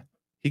Yeah,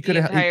 he could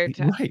the have, entire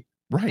time.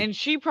 right. And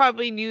she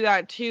probably knew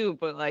that too,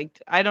 but like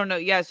I don't know.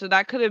 Yeah, so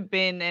that could have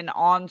been an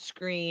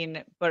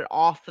on-screen but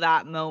off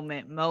that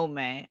moment.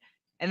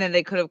 And then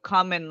they could have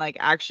come and like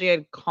actually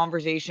had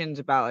conversations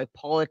about like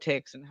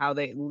politics and how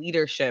they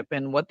leadership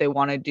and what they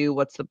want to do,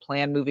 what's the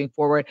plan moving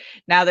forward.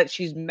 Now that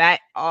she's met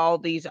all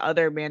these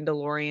other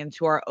Mandalorians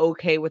who are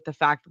okay with the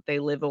fact that they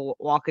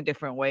walk a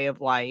different way of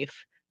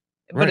life.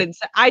 But Right.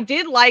 I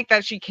did like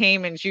that she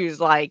came and she was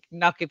like,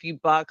 "Knuck if you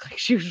buck," like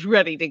she was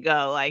ready to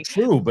go, like,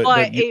 True, but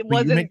but it you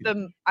wasn't make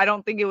I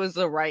don't think it was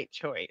the right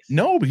choice.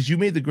 no, because you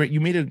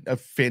made a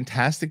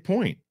fantastic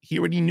point. He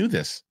already knew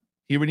this.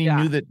 He already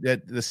Yeah. knew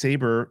that the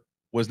saber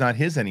was not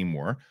his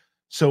anymore.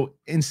 So,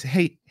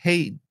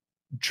 hey,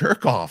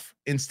 jerk off!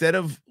 Instead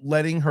of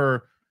letting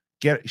her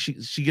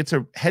she gets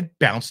her head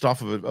bounced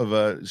off of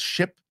a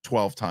ship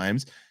 12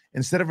 times.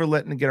 Instead of her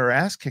letting her get her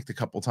ass kicked a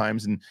couple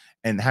times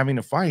and having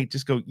to fight,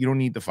 just go. You don't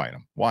need to fight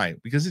him. Why?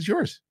 Because it's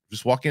yours.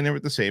 Just walk in there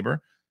with the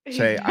saber.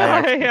 Say, I Yeah,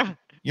 actually,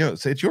 yeah.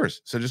 say it's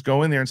yours. So just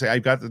go in there and say,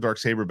 I've got the dark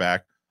saber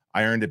back.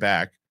 I earned it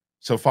back.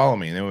 So follow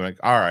me. And they were like,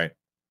 all right.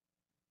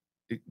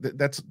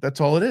 That's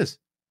all it is.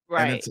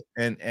 And Right. it's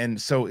and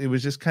so it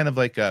was just kind of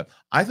like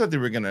I thought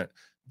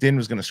Din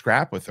was gonna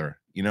scrap with her,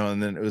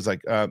 and then it was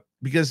like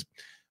because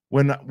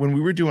when we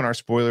were doing our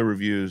spoiler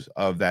reviews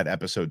of that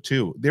episode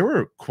too, there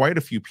were quite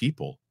a few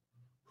people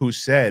who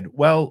said,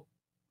 well,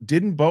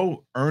 didn't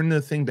Bo earn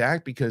the thing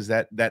back because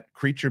that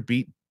creature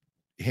beat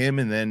him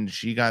and then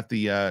she got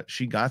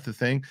the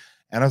thing?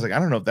 And I was like, I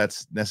don't know if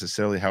that's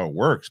necessarily how it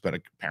works, but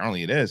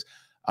apparently it is.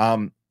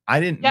 I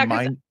didn't Yeah, 'cause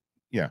mind.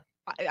 Yeah,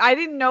 I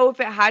didn't know if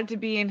it had to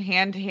be in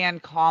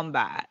hand-to-hand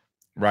combat.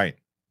 right.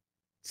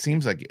 It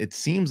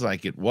seems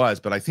like it was,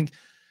 but I think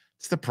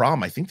it's the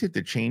problem. I think that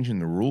they're changing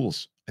the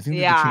rules. I think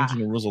that they're Yeah. changing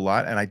the rules a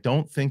lot, and I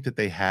don't think that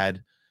they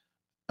had,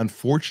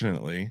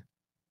 unfortunately.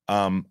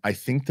 I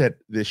think that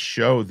this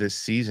show this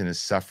season is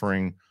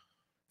suffering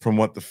from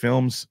what the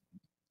films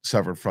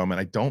suffered from, and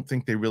I don't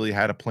think they really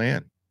had a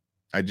plan.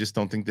 I just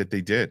don't think that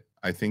they did.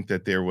 I think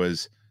that there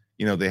was,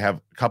 they have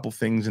a couple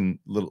things and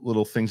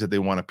little things that they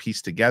want to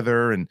piece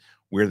together and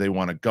where they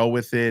want to go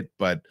with it,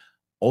 but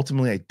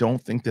ultimately, I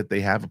don't think that they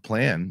have a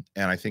plan,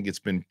 and I think it's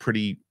been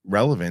pretty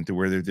relevant to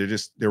where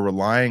they're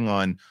relying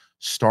on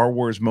Star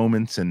Wars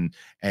moments and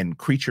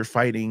creature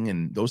fighting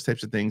and those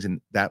types of things,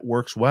 and that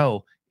works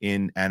well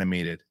in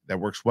animated. That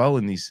works well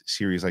in these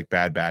series like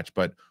Bad Batch,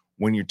 but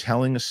when you're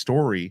telling a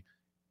story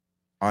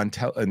on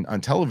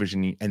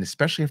television, and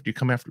especially after you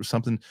come after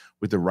something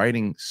with the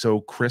writing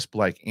so crisp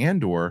like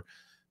Andor,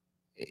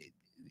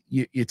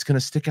 it's going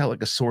to stick out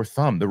like a sore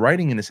thumb. The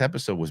writing in this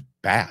episode was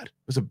bad. It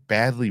was a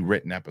badly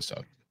written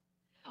episode.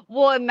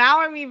 Well, now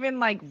I'm even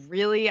like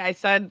really I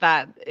said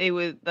that it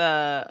was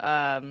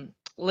the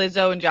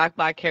Lizzo and Jack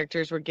Black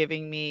characters were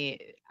giving me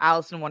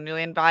Alice in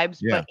Wonderland vibes,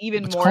 Yeah. but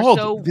even It's more called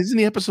so Isn't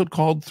the episode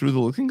called Through the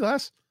Looking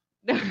Glass?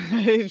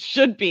 It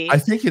should I be.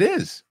 think it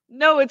is.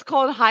 No, it's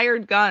called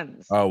Hired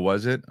Guns. Oh,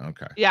 was it?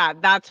 Okay. Yeah,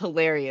 that's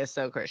hilarious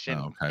though, Christian.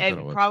 Oh, okay. I thought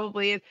it It was.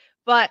 probably is.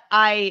 But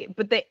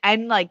the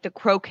end, like the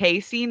croquet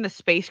scene, the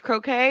space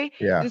croquet,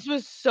 Yeah. this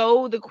was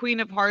so the Queen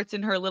of Hearts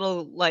and her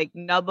little like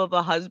nub of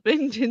a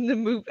husband in the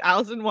movie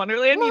Alice in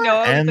Wonderland. You know, I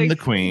was And like, the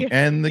queen yeah,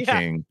 and the yeah,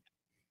 king.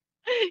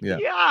 Yeah.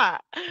 yeah.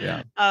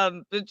 Yeah.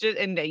 But just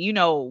and you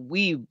know,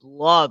 we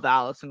love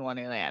Alice in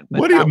Wonderland,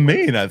 but What do you that was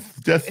mean? That's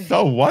just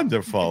so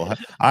wonderful.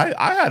 I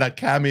had a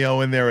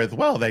cameo in there as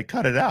well. They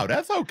cut it out.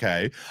 That's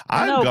okay.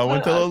 I'm no,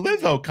 going put to the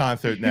us. Lizzo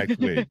concert next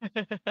week.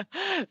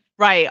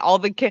 Right,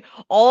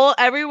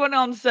 everyone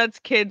on set's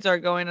kids are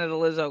going to the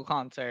Lizzo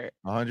concert.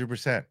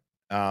 100%.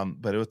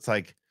 But it was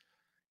like,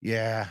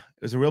 yeah,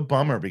 it was a real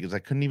bummer because I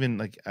couldn't even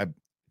like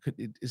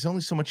it's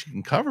only so much you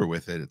can cover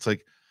with it. It's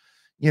like,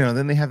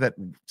 then they have that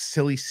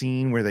silly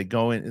scene where they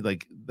go in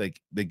like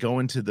they go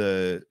into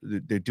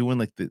they're doing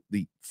like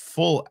the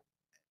full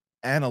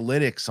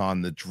analytics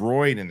on the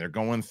droid and they're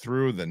going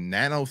through the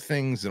nano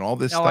things and all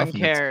this No stuff, one and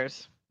it's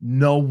cares.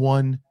 no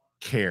one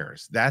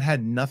cares. That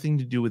had nothing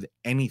to do with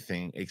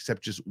anything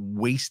except just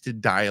wasted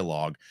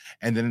dialogue.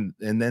 And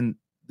then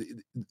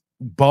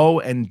Bo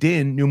and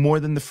Din knew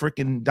more than the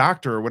freaking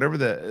doctor or whatever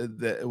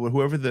the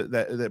whoever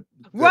the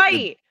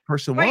Right.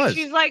 person Right, was.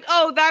 she's like,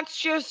 "Oh, that's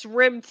just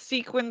ribbed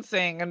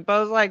sequencing," and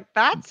Bo's like,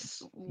 "That's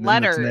Then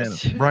that's nano,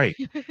 letters." right?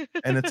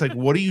 And it's like,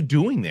 what are you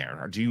doing there?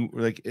 Or do you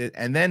like it?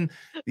 And then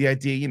the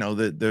idea,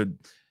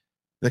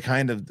 the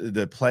kind of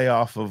the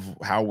playoff of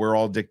how we're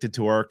all addicted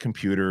to our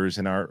computers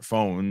and our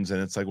phones,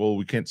 and it's like, well,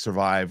 we can't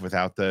survive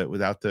without the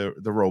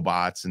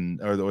robots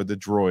or the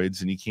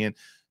droids, and you can't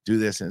do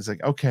this. And it's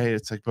like, okay,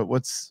 it's like, but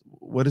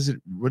what is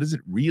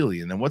it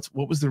really? And then what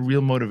was the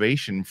real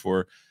motivation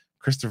for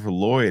Christopher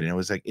Lloyd? And it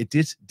was like,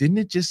 didn't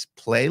it just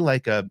play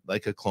like a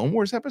Clone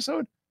Wars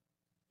episode?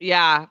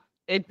 Yeah,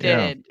 it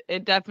Yeah, did.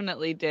 It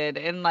definitely did,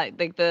 and, like,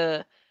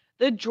 the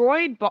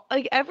droid ba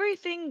like,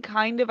 everything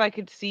kind of I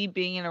could see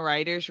being in a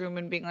writer's room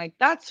and being like,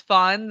 "That's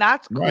fun,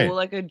 that's right, cool,"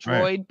 like a right.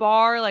 droid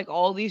bar, like,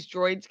 all these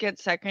droids get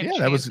second Yeah,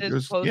 that was it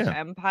chances was yeah,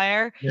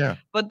 post-Empire, yeah.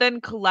 but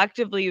then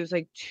collectively, it was,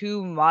 like,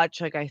 too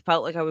much, like, I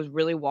felt like I was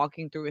really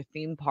walking through a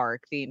theme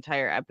park the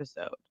entire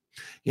episode.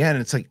 Yeah, and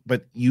it's like,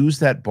 but use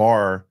that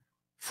bar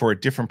for a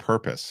different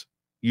purpose.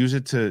 Use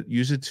it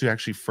to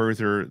actually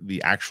further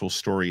the actual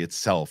story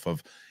itself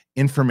of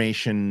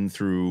information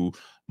through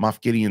Moff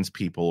Gideon's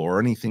people or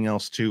anything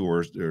else too,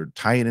 or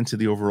tie it into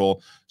the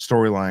overall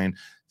storyline.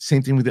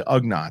 Same thing with the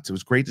Ugnaughts. It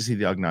was great to see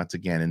the Ugnaughts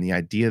again, and the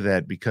idea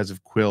that because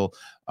of Krill,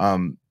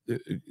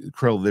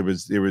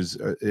 there was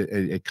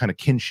a kind of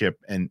kinship,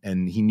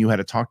 and he knew how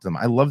to talk to them.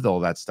 I loved all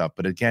that stuff,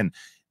 but again,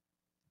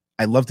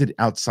 I loved it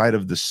outside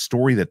of the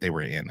story that they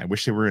were in. I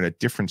wish they were in a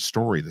different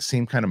story, the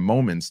same kind of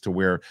moments to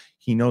where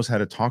he knows how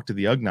to talk to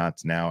the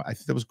Ugnaughts now. I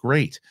think that was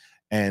great.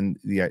 And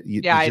yeah,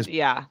 Yeah, you just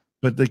yeah.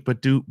 but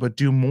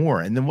do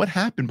more. And then what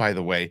happened, by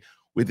the way,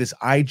 with this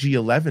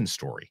IG-11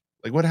 story?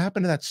 Like, what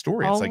happened to that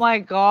story? It's Oh like, my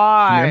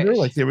remember,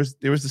 like gosh.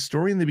 there was the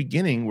story in the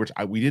beginning which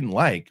we didn't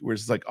like, where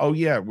it's like, oh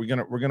yeah, we're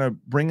gonna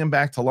bring him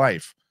back to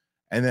life,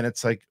 and then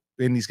it's like,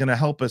 and he's gonna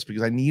help us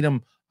because I need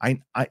him. I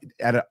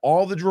out of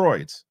all the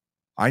droids,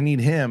 I need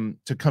him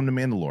to come to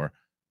Mandalore.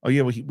 Oh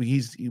yeah, well,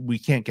 we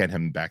can't get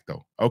him back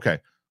though. Okay,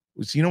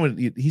 so you know what?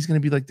 He's gonna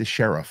be like the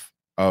sheriff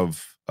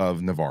of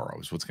Navarro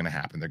is what's gonna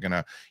happen. They're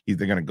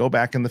gonna go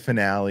back in the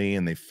finale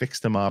and they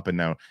fixed him up, and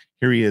now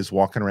here he is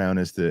walking around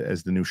as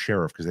the new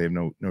sheriff because they have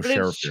no But it's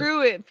sheriff there.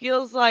 true, it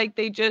feels like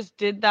they just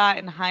did that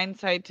in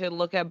hindsight to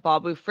look at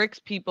Babu Frick's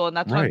people, and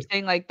that's why I'm Right.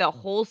 saying, like, the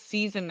whole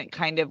season, it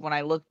kind of, when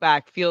I look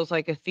back, feels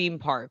like a theme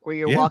park where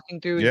you're Yeah. walking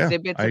through Yeah.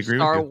 exhibits I of agree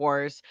with Star you.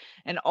 Wars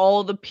and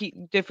all the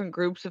different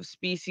groups of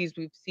species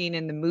we've seen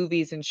in the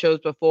movies and shows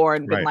before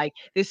and been Right. like,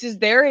 "This is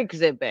their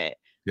exhibit."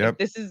 Like, Yep.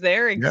 "This is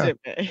their Yeah.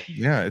 exhibit."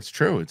 Yeah. It's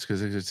true. It's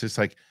because it's just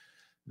like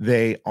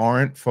they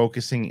aren't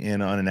focusing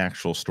in on an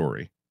actual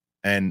story.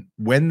 And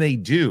when they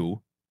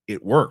do,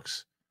 it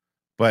works.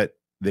 But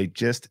they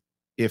just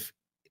if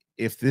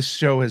this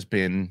show has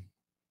been,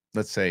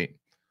 let's say,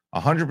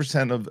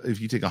 100% of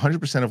if you take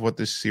 100% of what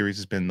this series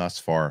has been thus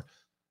far,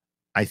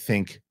 I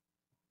think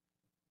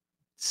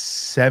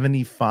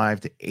 75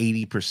 to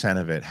 80%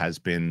 of it has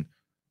been,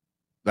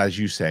 as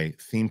you say,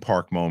 theme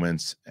park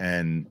moments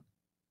and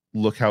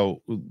look how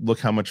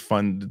much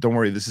fun. Don't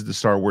worry, this is the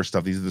Star Wars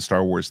stuff. These are the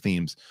Star Wars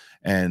themes,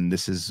 and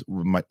this is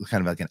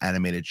kind of like an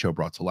animated show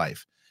brought to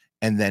life.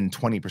 And then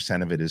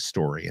 20% of it is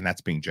story, and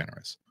that's being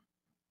generous.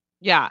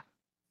 Yeah.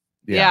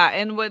 Yeah, Yeah,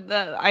 and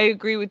I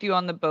agree with you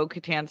on the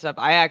Bo-Katan stuff.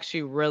 I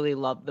actually really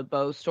love the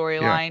Bo yeah.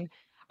 storyline.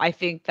 I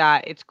think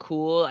that it's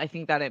cool. I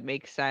think that it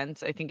makes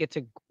sense. I think it's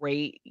a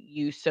great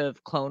use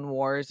of Clone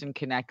Wars and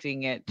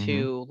connecting it Hmm.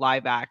 to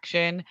live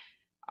action.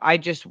 I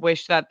just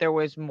wish that there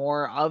was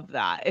more of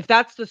that. If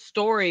that's the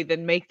story,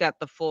 then make that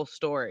the full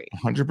story.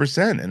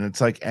 100%. And it's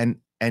like, and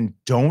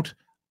don't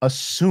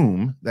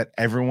assume that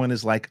everyone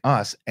is like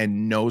us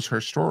and knows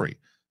her story.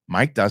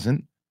 Mike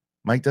doesn't.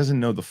 Mike doesn't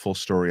know the full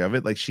story of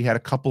it. Like, she had a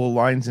couple of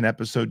lines in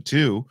episode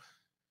 2.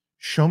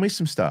 Show me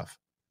some stuff.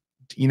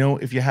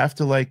 If you have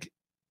to, like,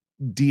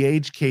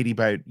 de-age Katie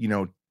by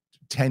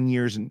 10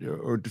 years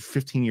or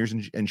 15 years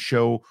and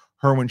show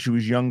her when she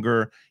was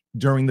younger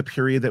during the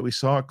period that we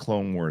saw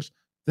Clone Wars,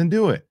 then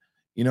do it.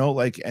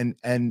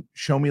 And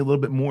show me a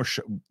little bit more.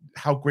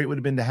 How great would it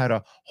have been to have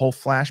a whole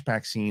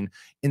flashback scene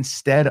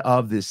instead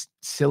of this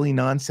silly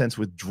nonsense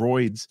with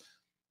droids.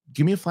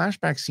 Give me a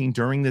flashback scene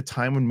during the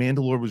time when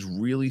Mandalore was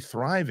really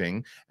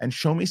thriving, and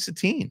show me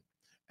Satine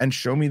and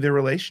show me their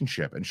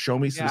relationship and show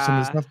me some of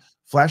the stuff.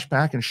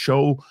 Flashback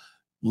and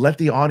let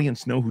the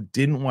audience know who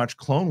didn't watch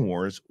Clone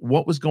Wars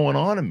what was going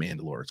on in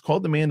Mandalore. It's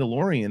called The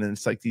Mandalorian, and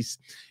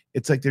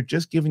it's like they're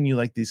just giving you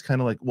like these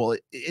kind of like, well,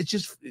 it's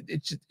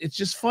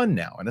just fun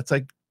now. And it's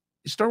like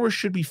Star Wars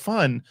should be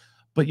fun,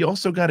 but you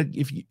also got to,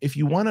 if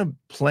you want to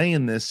play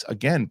in this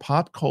again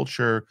pop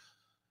culture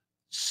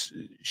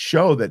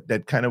show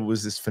that kind of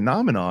was this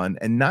phenomenon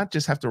and not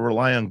just have to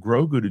rely on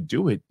Grogu to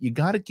do it, you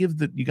got to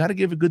give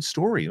a good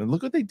story. And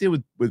look what they did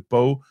with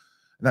Boba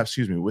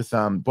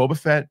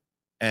Fett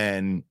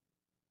and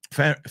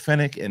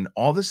Fennec and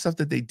all this stuff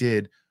that they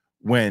did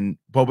when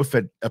Boba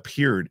Fett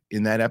appeared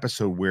in that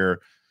episode where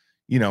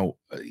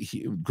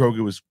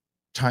Grogu was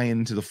tying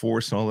into the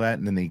Force and all that,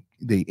 and then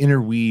they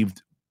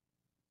interweaved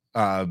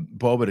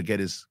Boba to get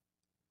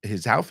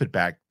his outfit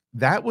back.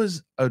 That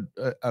was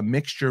a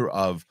mixture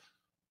of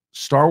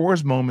Star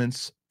Wars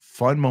moments,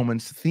 fun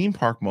moments, theme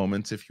park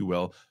moments, if you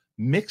will,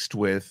 mixed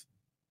with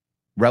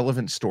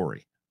relevant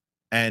story.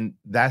 And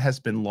that has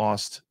been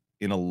lost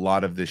in a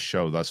lot of this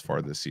show thus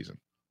far this season.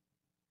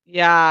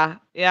 Yeah,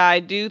 I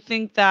do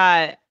think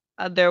that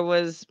there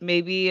was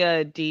maybe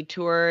a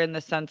detour in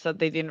the sense that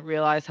they didn't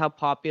realize how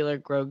popular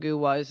Grogu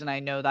was, and I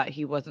know that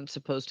he wasn't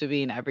supposed to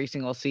be in every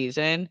single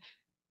season.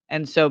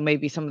 And so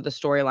maybe some of the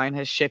storyline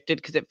has shifted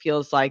because it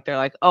feels like they're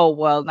like, oh,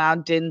 well, now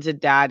Din's a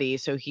daddy,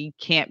 so he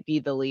can't be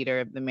the leader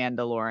of the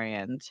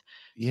Mandalorians. So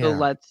Yeah.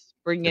 let's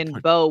bring in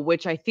Bo,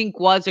 which I think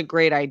was a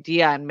great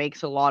idea and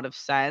makes a lot of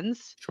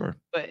sense. Sure.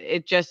 But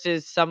it just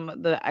is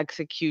the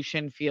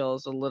execution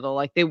feels a little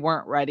like they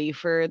weren't ready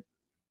to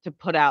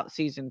put out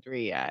season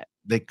 3 yet.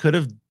 They could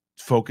have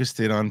focused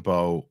in on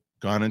Bo,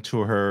 gone into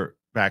her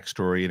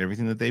backstory and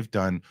everything that they've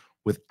done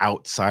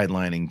without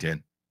sidelining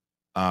Din.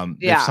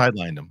 They've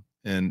sidelined him.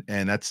 And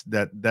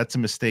that's a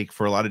mistake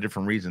for a lot of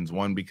different reasons.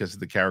 One, because of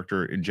the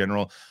character in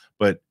general,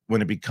 but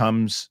when it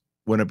becomes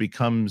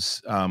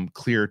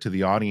clear to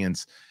the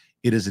audience,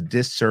 it is a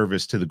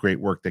disservice to the great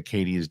work that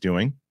Katie is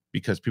doing,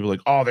 because people are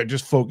like, oh, they're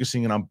just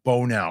focusing on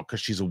Bo now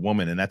because she's a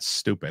woman, and that's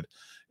stupid.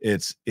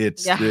 That's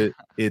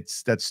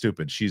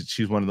stupid.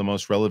 She's one of the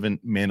most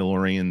relevant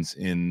Mandalorians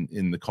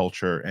in the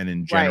culture and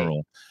in general.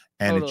 Right.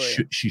 And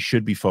totally. She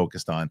should be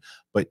focused on,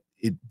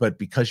 but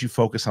because you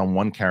focus on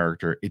one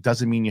character, it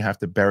doesn't mean you have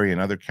to bury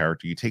another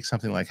character. You take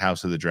something like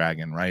House of the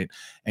Dragon, right?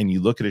 And you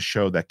look at a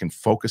show that can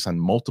focus on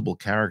multiple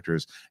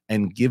characters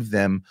and give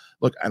them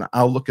and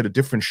I'll look at a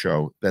different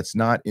show that's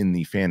not in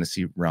the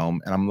fantasy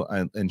realm,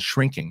 and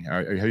Shrinking.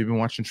 Have you been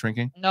watching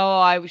Shrinking?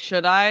 No,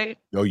 should I?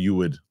 Oh, you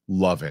would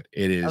love it.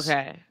 It is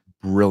okay.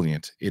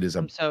 Brilliant.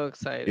 I'm so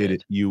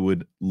excited. You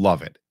would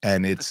love it.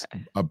 And it's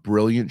a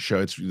brilliant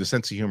show. The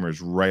sense of humor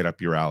is right up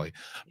your alley.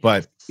 Yes.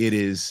 But it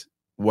is,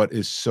 what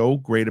is so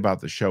great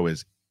about the show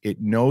is it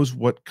knows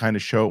what kind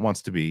of show it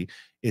wants to be.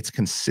 It's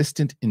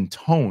consistent in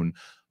tone,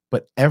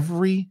 but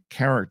every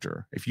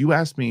character, if you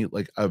ask me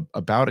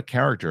about a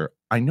character,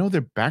 I know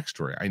their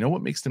backstory. I know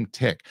what makes them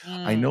tick.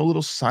 I know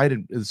little side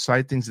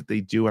things that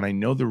they do, and I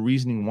know the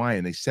reasoning why.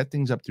 And they set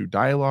things up through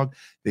dialogue,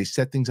 they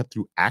set things up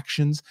through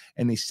actions,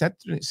 and they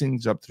set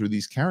things up through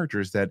these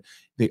characters that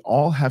they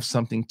all have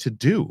something to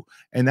do.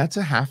 And that's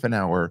a half an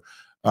hour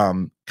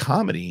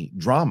comedy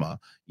drama,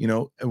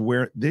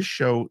 where this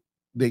show,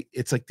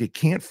 it's like they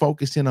can't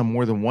focus in on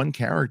more than one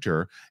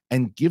character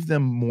and give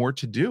them more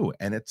to do.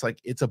 And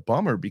it's a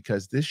bummer,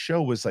 because this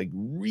show was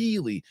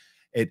really,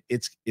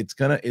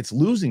 it's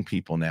losing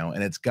people now,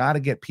 and it's got to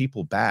get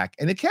people back,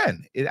 and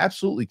it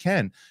absolutely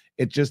can.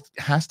 It just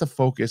has to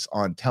focus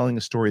on telling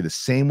a story the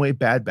same way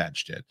Bad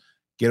Batch did.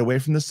 Get away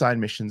from the side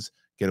missions,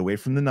 get away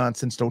from the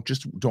nonsense.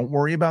 Don't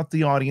worry about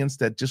the audience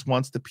that just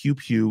wants to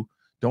pew.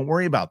 Don't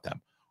worry about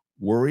them.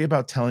 Worry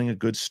about telling a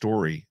good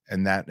story,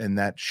 and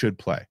that should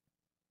play.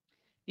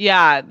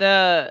 Yeah,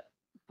 the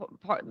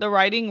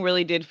writing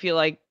really did feel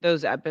like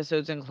those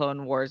episodes in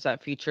Clone Wars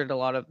that featured a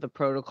lot of the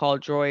protocol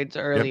droids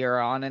earlier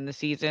on in the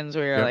seasons,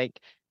 where you're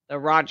like, the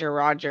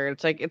Roger.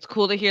 It's like, it's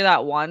cool to hear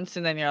that once,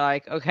 and then you're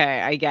like,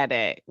 okay, I get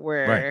it.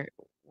 We're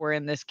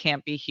in this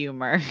campy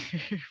humor,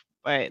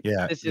 but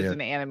this is an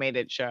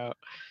animated show.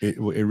 It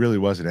really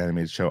was an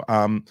animated show.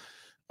 All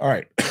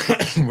right,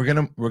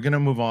 we're gonna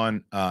move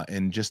on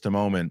in just a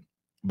moment.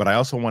 But I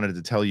also wanted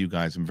to tell you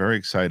guys, I'm very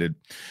excited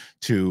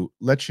to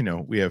let you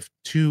know we have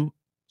two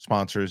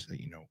sponsors that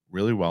you know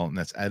really well, and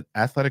that's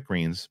Athletic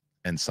Greens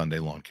and Sunday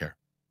Lawn Care.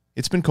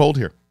 It's been cold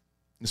here.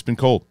 It's been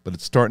cold, but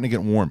it's starting to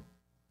get warm.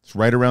 It's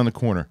right around the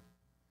corner.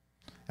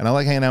 And I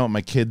like hanging out with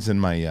my kids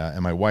and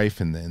my wife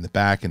in the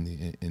back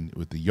and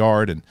with the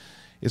yard, and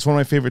it's one of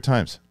my favorite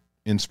times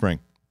in spring.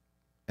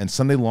 And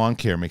Sunday Lawn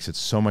Care makes it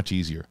so much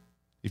easier.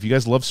 If you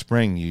guys love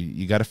spring,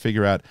 you got to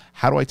figure out,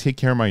 how do I take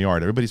care of my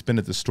yard? Everybody's been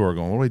at the store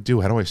going, what do I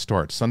do? How do I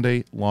start?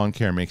 Sunday Lawn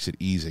Care makes it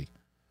easy.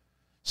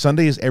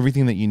 Sunday is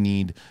everything that you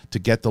need to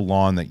get the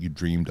lawn that you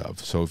dreamed of.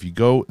 So if you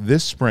go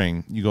this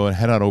spring, you go and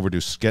head on over to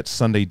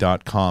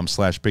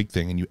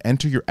getsunday.com/bigthing and you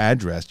enter your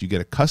address, you get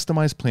a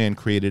customized plan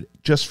created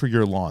just for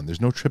your lawn. There's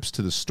no trips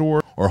to the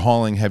store or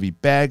hauling heavy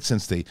bags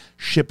since they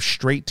ship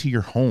straight to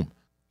your home.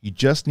 You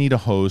just need a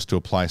hose to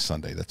apply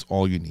Sunday. That's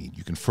all you need.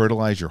 You can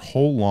fertilize your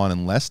whole lawn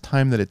in less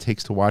time than it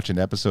takes to watch an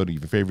episode of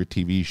your favorite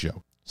TV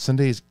show.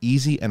 Sunday is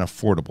easy and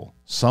affordable.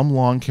 Some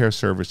lawn care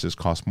services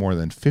cost more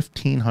than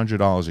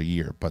 $1,500 a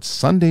year, but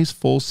Sunday's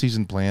full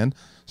season plan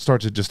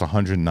starts at just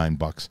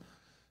 $109.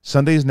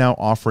 Sunday is now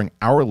offering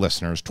our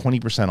listeners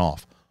 20%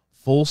 off.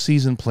 Full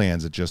season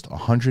plans at just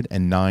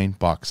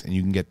 $109, and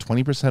you can get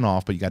 20%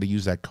 off, but you got to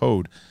use that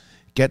code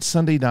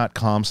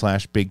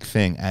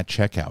getsunday.com/bigthing at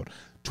checkout.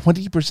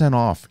 20%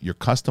 off your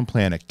custom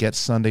plan at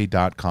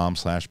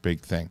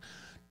getsunday.com/bigthing.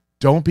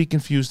 Don't be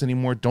confused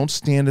anymore. Don't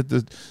stand at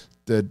the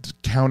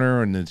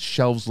counter and the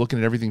shelves looking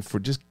at everything.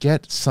 Just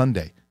get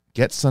Sunday.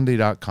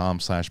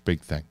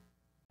 getsunday.com/bigthing.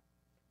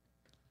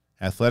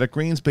 Athletic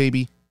Greens,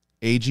 baby.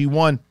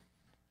 AG1.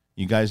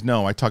 You guys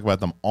know I talk about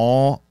them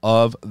all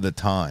of the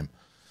time.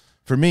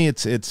 For me,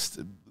 it's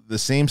the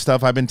same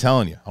stuff I've been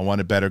telling you. I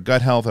wanted better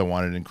gut health. I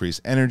wanted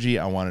increased energy.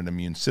 I wanted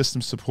immune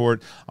system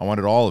support. I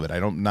wanted all of it.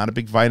 I'm not a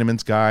big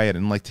vitamins guy. I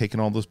didn't like taking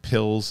all those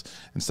pills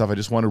and stuff. I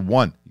just wanted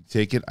one. You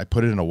take it, I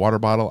put it in a water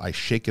bottle, I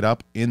shake it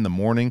up in the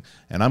morning,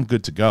 and I'm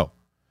good to go.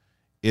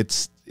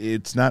 It's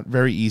not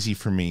very easy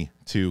for me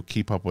to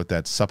keep up with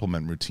that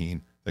supplement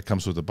routine that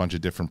comes with a bunch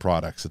of different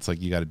products. It's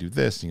like you got to do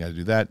this, you got to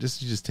do that. You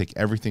just take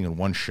everything in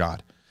one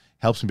shot.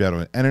 Helps me better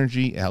with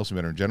energy. It helps me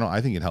better in general.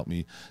 I think it helped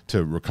me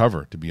to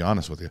recover, to be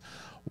honest with you.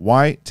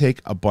 Why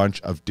take a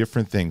bunch of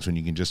different things when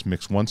you can just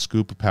mix one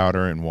scoop of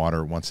powder and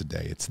water once a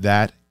day? It's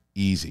that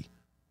easy.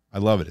 I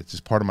love it. It's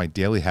just part of my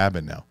daily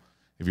habit now.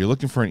 If you're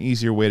looking for an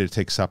easier way to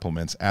take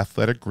supplements,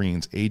 Athletic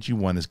Greens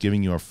AG1 is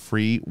giving you a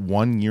free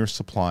 1-year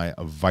supply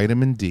of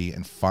vitamin D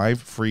and 5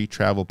 free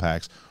travel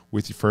packs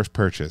with your first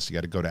purchase. You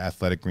got to go to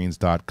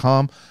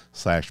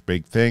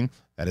athleticgreens.com/bigthing.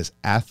 That is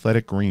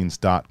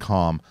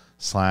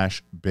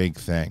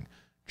athleticgreens.com/bigthing.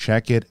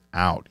 Check it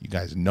out. You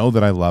guys know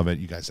that I love it.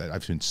 You guys,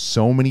 I've seen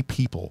so many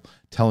people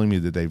telling me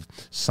that they've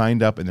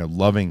signed up and they're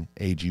loving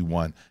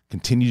AG1.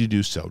 Continue to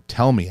do so.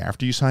 Tell me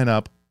after you sign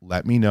up.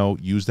 Let me know.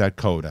 Use that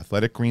code,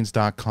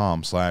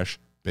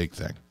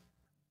 athleticgreens.com/bigthing.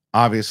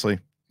 Obviously,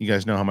 you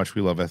guys know how much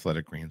we love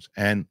Athletic Greens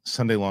and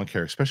Sunday Lawn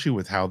Care, especially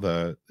with how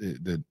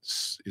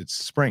it's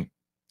spring.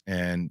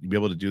 And you'll be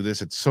able to do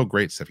this. It's so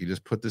great stuff. You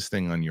just put this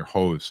thing on your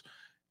hose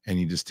and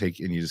you just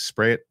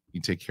spray it.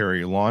 You take care of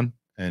your lawn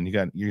and you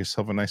got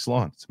yourself a nice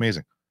lawn. It's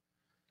amazing.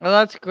 Well,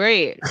 that's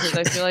great because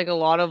I feel like a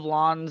lot of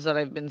lawns that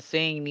I've been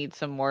seeing need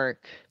some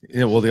work.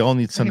 Yeah, well, they all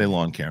need Sunday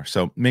Lawn Care.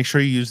 So make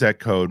sure you use that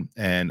code.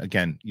 And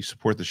again, you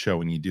support the show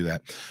when you do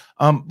that.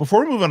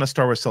 Before we move on to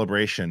Star Wars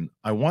Celebration,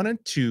 I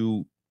wanted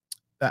to,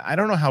 I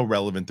don't know how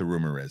relevant the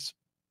rumor is,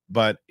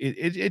 but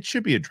it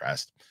should be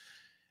addressed.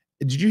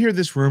 Did you hear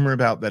this rumor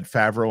about that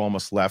Favreau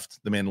almost left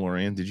The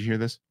Mandalorian? Did you hear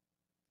this?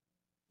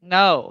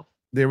 No.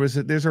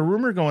 There's a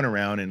rumor going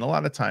around, and a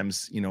lot of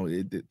times,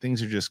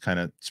 things are just kind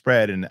of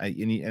spread, and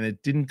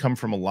it didn't come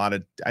from a lot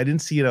of. I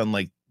didn't see it on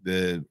like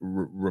the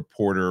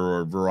Reporter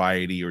or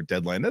Variety or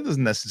Deadline. That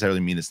doesn't necessarily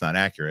mean it's not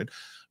accurate,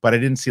 but I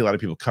didn't see a lot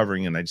of people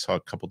covering it. And I just saw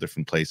a couple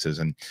different places,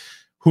 and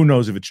who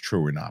knows if it's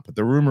true or not. But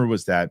the rumor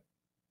was that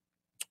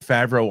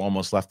Favreau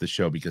almost left the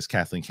show because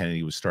Kathleen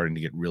Kennedy was starting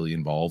to get really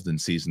involved in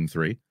season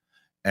 3.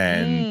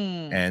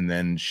 And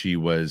then she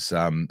was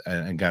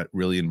and got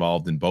really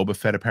involved in Boba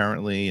Fett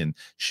apparently, and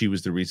she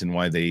was the reason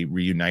why they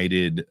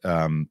reunited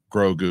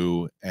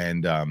Grogu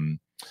and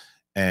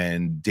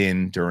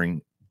Din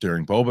during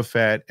Boba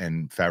Fett,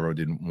 and Favreau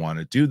didn't want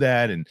to do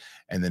that, and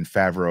then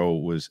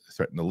Favreau was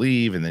threatened to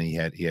leave, and then he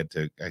had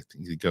to, I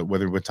think, he go,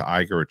 whether he went to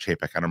Iger or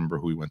Chapek, I don't remember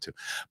who he went to,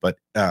 but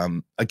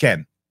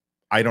again,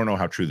 I don't know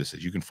how true this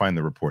is. You can find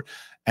the report,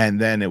 and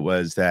then it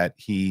was that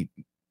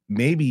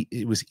maybe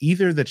it was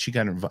either that she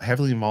got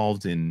heavily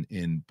involved in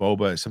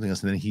Boba or something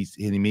else, and then he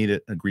made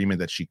an agreement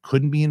that she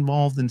couldn't be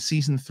involved in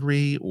season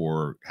 3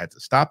 or had to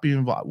stop being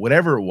involved,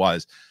 whatever it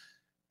was.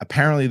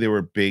 Apparently there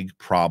were big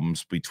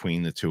problems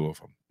between the two of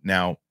them.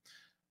 Now,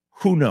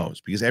 who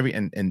knows? Because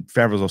and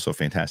Favreau's also a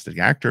fantastic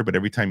actor, but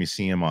every time you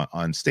see him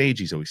on stage,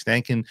 he's always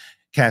thanking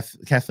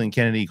Kathleen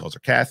Kennedy. He calls her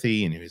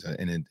Kathy, and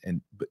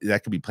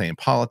that could be playing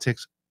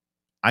politics.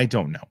 I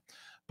don't know,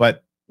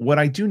 but what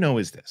I do know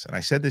is this, and I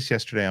said this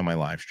yesterday on my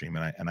live stream,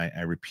 and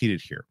I repeat it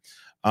here.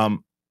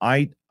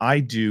 I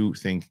do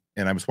think,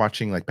 and I was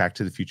watching like Back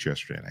to the Future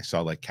yesterday, and I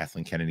saw like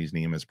Kathleen Kennedy's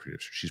name as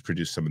producer. She's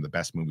produced some of the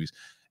best movies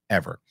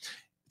ever.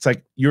 It's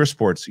like you're a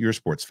sports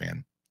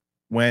fan.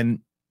 When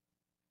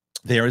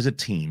there is a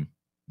team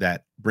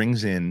that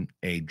brings in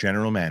a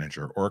general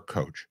manager or a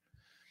coach,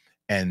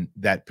 and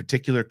that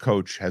particular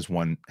coach has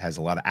a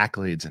lot of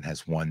accolades and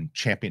has won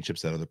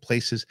championships at other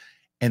places,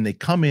 and they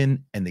come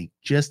in and they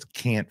just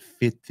can't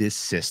fit this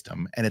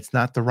system, and it's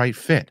not the right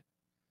fit.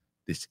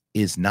 this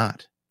is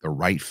not the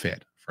right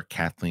fit for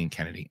Kathleen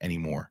Kennedy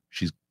anymore.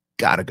 She's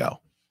got to go.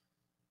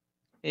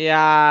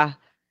 Yeah.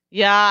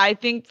 Yeah, I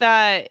think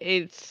that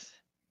It's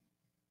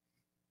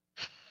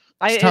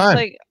it's time.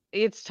 like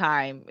it's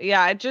time.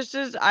 Yeah, it just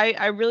is.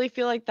 I really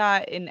feel like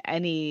that in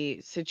any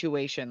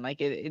situation. Like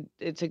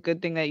it's a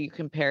good thing that you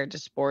compare it to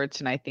sports,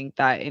 and I think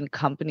that in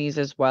companies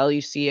as well,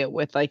 you see it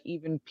with like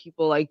even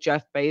people like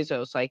Jeff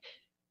Bezos. Like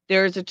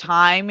there's a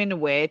time in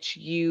which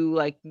you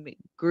like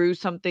grew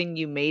something,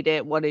 you made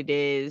it what it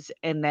is,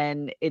 and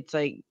then it's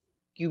like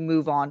you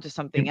move on to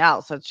something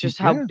else. That's just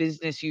how Yeah.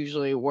 business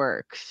usually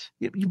works.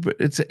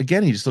 It's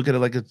again, you just look at it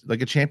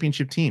like a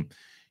championship team.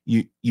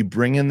 You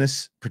bring in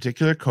this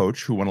particular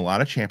coach who won a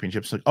lot of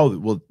championships. Like, oh,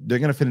 well, they're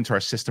going to fit into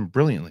our system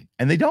brilliantly,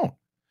 and they don't.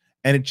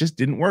 And it just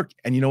didn't work.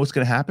 And you know what's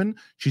going to happen?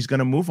 She's going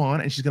to move on,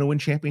 and she's going to win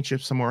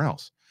championships somewhere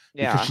else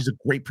because Yeah. she's a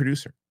great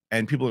producer.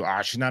 And people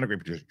are, she's not a great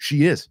producer.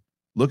 She is.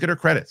 Look at her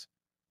credits.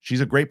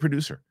 She's a great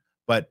producer.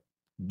 But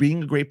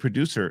being a great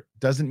producer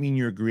doesn't mean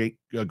you're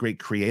a great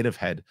creative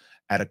head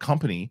at a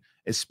company,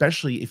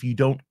 especially if you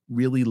don't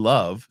really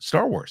love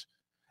Star Wars.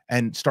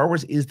 And Star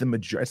Wars is the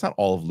majority. It's not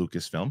all of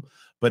Lucasfilm,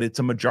 but it's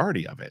a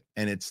majority of it.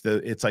 And it's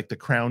like the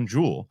crown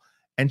jewel.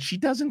 And she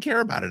doesn't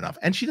care about it enough.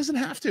 And she doesn't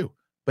have to.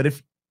 But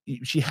if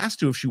she has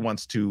to, if she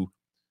wants to,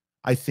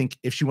 I think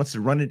if she wants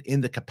to run it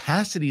in the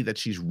capacity that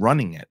she's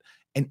running it,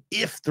 and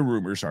if the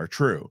rumors are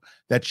true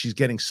that she's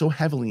getting so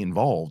heavily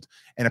involved,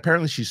 and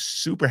apparently she's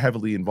super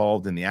heavily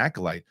involved in the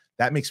Acolyte,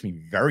 that makes me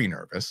very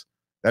nervous.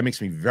 That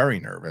makes me very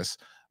nervous.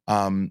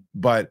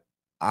 But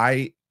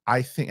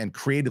I think, and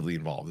creatively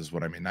involved is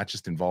what I mean, not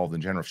just involved in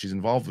general. If she's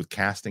involved with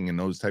casting and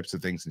those types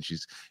of things, and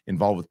she's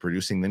involved with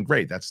producing, then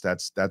great. That's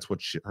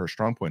what her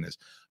strong point is.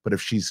 But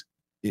if she's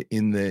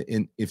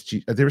if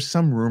she there was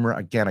some rumor,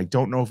 again, I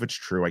don't know if it's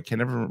true, I can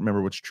never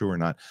remember what's true or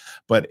not,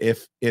 but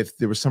if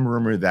there was some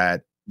rumor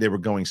that they were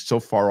going so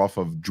far off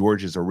of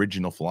George's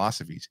original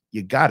philosophies,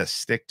 you got to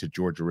stick to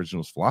George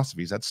original's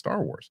philosophies. That's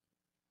Star Wars.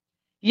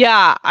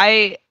 Yeah,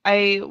 I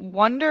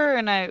wonder,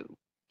 and I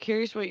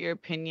curious what your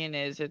opinion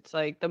is. It's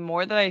like the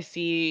more that I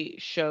see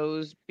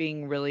shows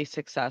being really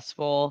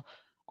successful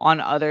on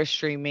other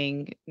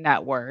streaming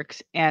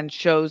networks and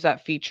shows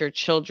that feature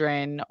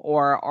children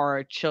or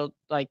are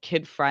like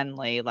kid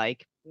friendly,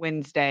 like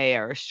Wednesday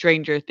or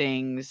Stranger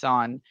Things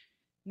on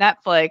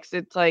Netflix,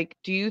 it's like,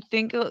 do you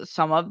think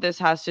some of this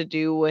has to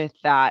do with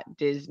that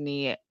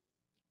Disney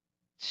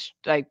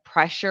like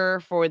pressure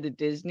for the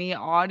Disney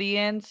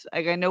audience?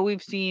 Like I know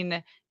we've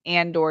seen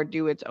Andor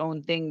do its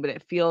own thing, but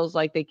it feels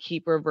like they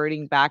keep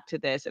reverting back to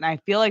this. And I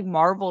feel like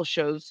Marvel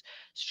shows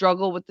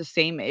struggle with the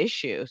same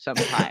issue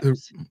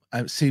sometimes.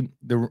 I see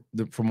the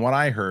from what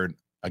I heard,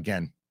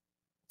 again,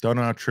 don't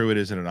know how true it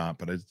is or not,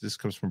 but this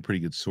comes from a pretty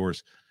good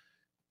source.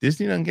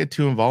 Disney doesn't get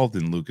too involved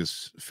in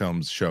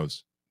Lucasfilm's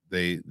shows.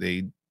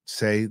 They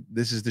say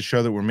this is the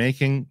show that we're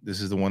making.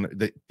 This is the one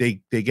that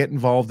they get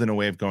involved in a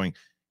way of going,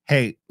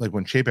 hey, like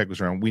when Chapek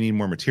was around, we need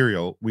more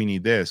material. We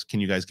need this.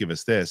 Can you guys give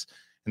us this?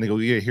 And they go,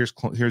 yeah, here's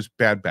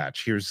Bad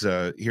Batch. Here's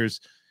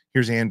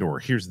Andor.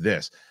 Here's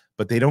this.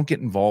 But they don't get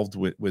involved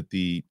with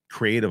the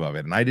creative of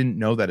it. And I didn't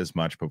know that as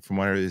much, but from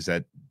what I heard is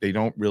that they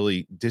don't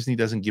really, Disney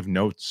doesn't give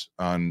notes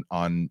on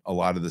a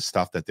lot of the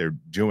stuff that they're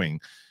doing.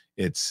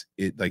 It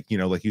like, you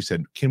know, like you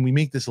said, can we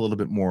make this a little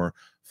bit more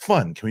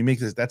fun? Can we make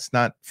this? That's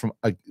not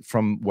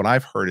from what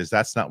I've heard is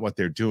that's not what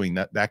they're doing.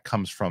 That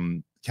comes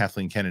from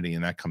Kathleen Kennedy,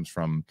 and that comes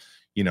from,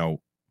 you know,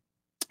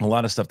 a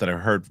lot of stuff that I've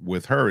heard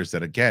with her is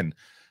that, again,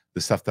 the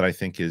stuff that I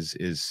think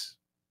is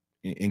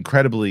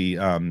incredibly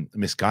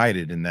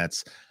misguided, and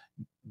that's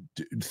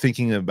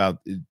thinking about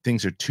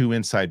things are too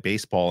inside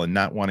baseball and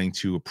not wanting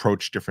to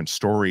approach different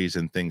stories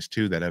and things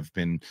too that have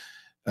been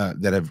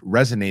that have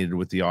resonated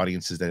with the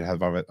audiences that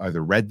have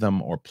either read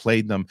them or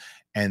played them.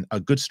 And a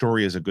good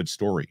story is a good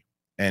story.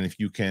 And if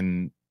you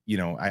can, you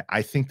know,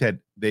 I think that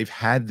they've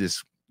had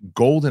this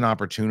golden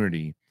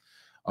opportunity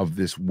of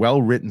this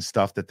well-written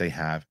stuff that they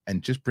have,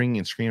 and just bringing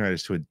in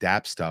screenwriters to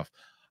adapt stuff.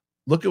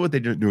 Look at what they're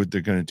going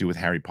to do with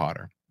Harry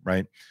Potter,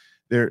 right?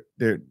 They're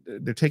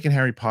taking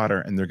Harry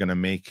Potter and they're going to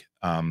make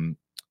the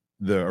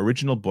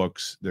original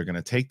books. They're going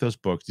to take those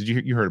books.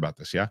 You heard about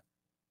this? Yeah.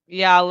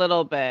 Yeah, a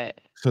little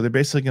bit. So they're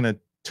basically going to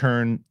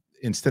turn,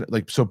 instead of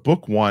like, so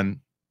book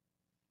one,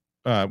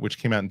 which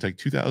came out in like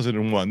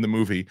 2001, the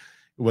movie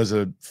was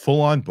a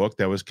full-on book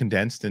that was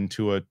condensed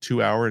into a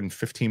 2-hour and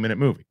 15-minute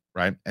movie,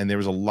 right? And there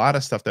was a lot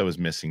of stuff that was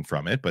missing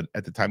from it, but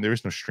at the time there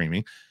was no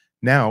streaming.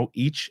 Now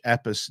each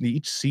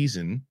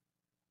season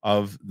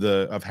of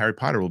Harry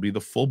Potter will be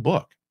the full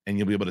book, and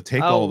you'll be able to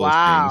take Oh, all those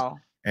things wow.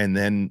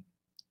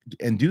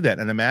 and do that.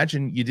 And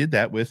imagine you did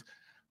that with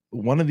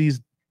one of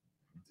these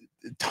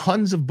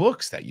tons of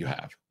books that you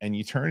have, and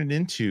you turn it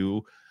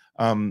into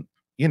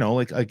you know,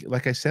 like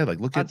I said, like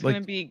look That's at like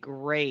gonna be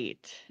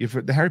great. if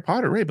the Harry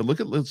Potter, right? But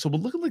look at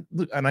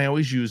and I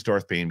always use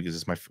Darth Bane because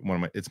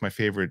it's my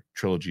favorite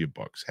trilogy of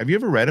books. Have you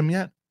ever read them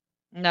yet?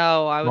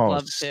 No, I would Oh,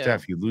 love to.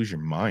 Steph, you lose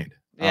your mind.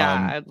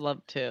 Yeah, I'd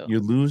love to.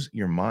 You lose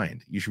your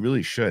mind. You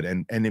really should.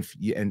 And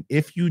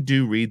if you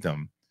do read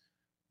them,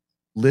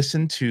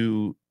 listen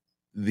to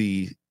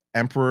the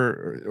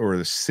Emperor or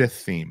the Sith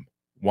theme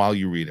while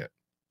you read it.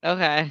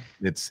 Okay.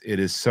 It's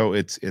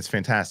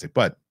fantastic.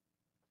 But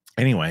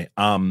anyway,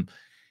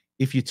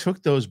 if you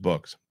took those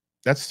books,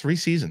 that's 3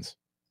 seasons.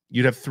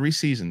 You'd have 3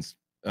 seasons,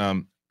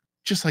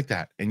 just like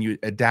that, and you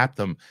adapt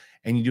them,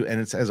 and you do, and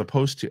it's as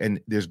opposed to,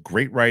 and there's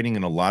great writing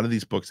in a lot of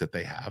these books that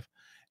they have,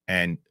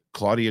 and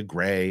Claudia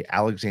Gray,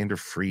 Alexander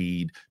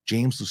Freed,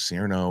 James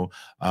Lucerno,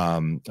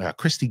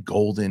 Christy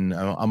Golden,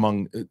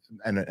 among,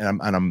 and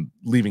I'm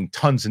leaving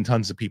tons and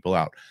tons of people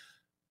out,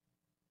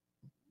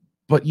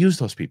 but use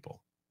those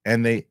people,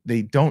 and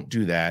they don't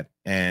do that,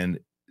 and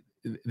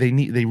they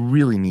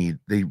really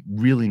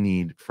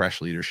need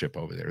fresh leadership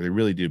over there. They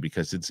really do,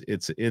 because it's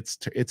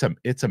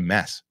a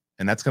mess,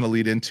 and that's going to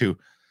lead into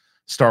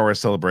Star Wars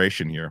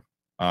Celebration here.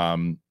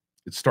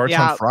 It starts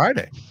on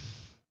Friday.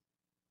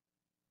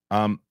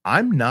 I'm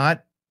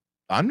not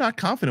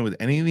confident with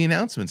any of the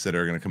announcements that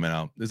are going to come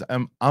out.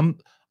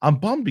 I'm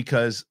bummed,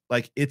 because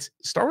like, it's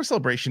Star Wars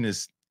Celebration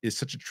is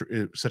such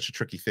a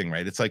tricky thing,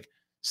 right? It's like,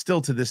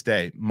 still to this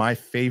day, my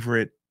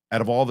favorite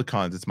out of all the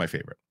cons. It's my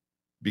favorite,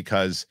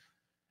 because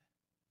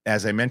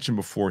as I mentioned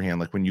beforehand,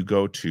 like when you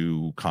go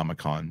to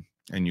Comic-Con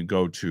and you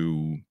go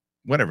to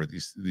whatever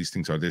these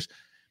things are,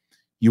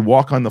 you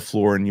walk on the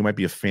floor and you might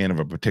be a fan of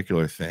a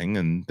particular thing,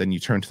 and then you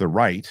turn to the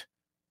right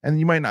and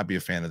you might not be a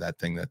fan of that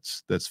thing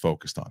that's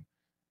focused on.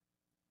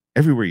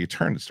 Everywhere you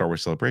turn at Star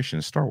Wars Celebration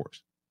is Star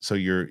Wars. So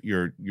you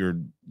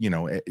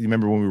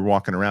remember when we were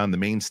walking around the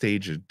main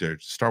stage,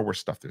 there's Star Wars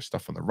stuff, there's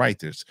stuff on the right,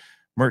 there's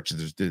merch,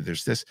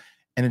 there's this,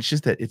 and it's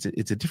just that it's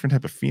a different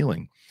type of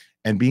feeling,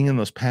 and being in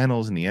those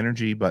panels and the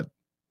energy. But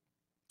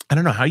I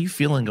don't know, how you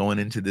feeling going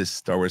into this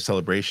Star Wars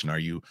Celebration? Are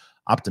you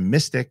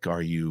optimistic?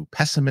 Are you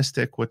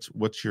pessimistic?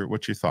 What's your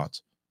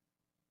thoughts?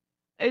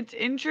 It's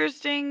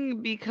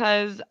interesting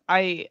because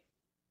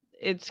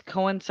it's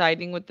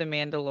coinciding with The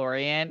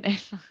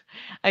Mandalorian.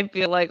 I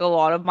feel like a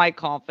lot of my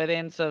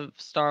confidence of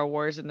Star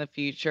Wars in the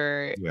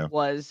future Yeah.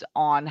 was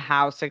on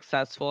how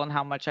successful and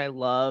how much I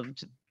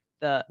loved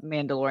The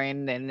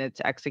Mandalorian and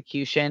its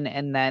execution,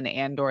 and then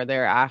Andor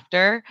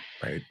thereafter.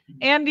 Right.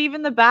 And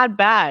even The Bad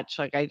Batch,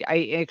 like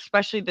I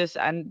especially the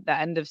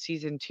end of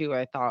season 2,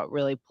 I thought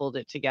really pulled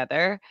it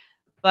together.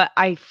 But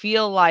I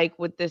feel like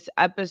with this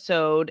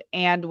episode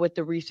and with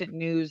the recent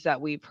news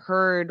that we've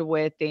heard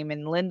with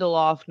Damon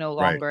Lindelof no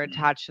Right. longer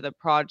attached to the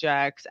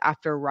projects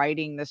after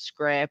writing the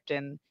script,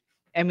 and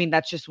I mean,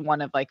 that's just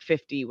one of like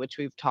 50, which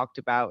we've talked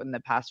about in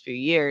the past few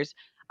years.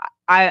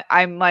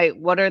 I'm like,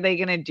 what are they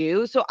gonna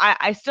do? So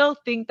I still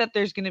think that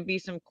there's gonna be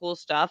some cool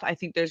stuff. I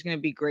think there's gonna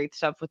be great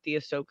stuff with the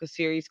Ahsoka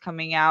series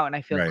coming out, and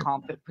I feel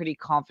Right. pretty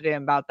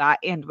confident about that.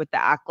 And with the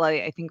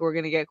Acolyte, I think we're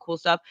gonna get cool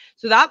stuff.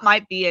 So that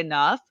might be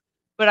enough.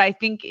 But I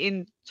think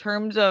in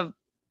terms of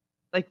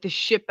like the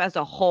ship as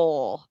a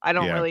whole, I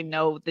don't Yeah. really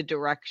know the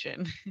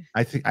direction.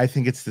 I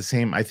think it's the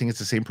same. I think it's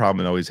the same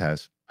problem it always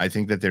has. I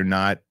think that they're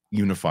not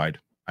unified.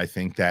 I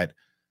think that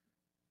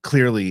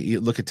clearly, you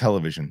look at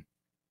television.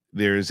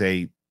 There's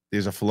a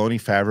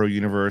Filoni Favreau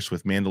universe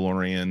with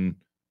Mandalorian,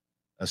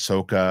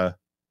 Ahsoka,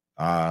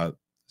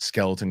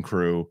 Skeleton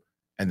Crew,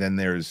 and then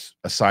there's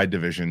a side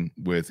division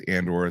with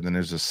Andor, and then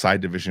there's a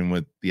side division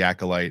with the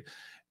Acolyte,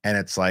 and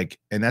it's like,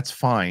 and that's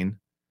fine.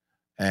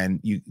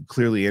 And you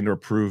clearly Andor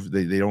proved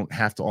they don't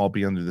have to all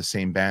be under the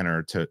same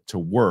banner to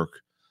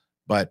work,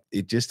 but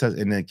it just does.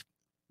 And like,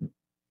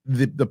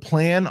 the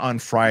plan on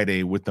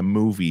Friday with the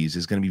movies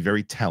is going to be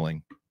very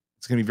telling.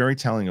 It's going to be very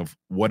telling of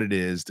what it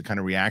is, the kind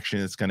of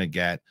reaction it's going to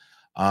get.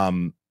 I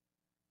don't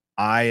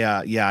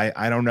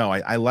know.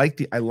 I like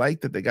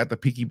that they got the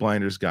Peaky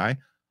Blinders guy.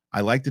 I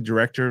like the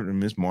director,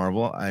 Ms.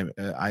 Marvel.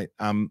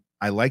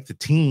 I like the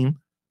team,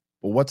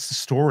 but what's the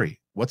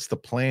story? What's the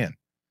plan?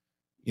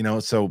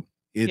 So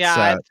it's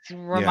It's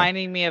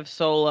reminding me of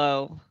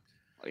Solo.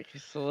 Like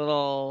it's a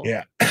little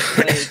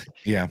like,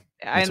 yeah.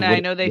 And I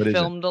know they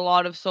filmed a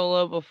lot of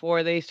Solo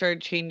before they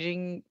started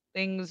changing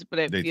things, but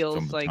it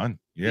feels like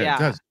it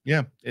does.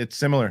 Yeah, it's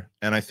similar.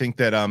 And I think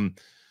that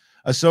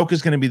Ahsoka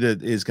is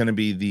going to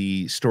be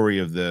the story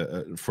of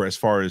the for as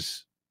far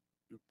as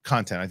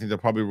content. I think they'll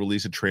probably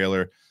release a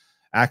trailer.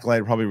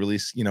 Acolyte will probably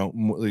release,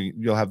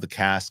 you'll have the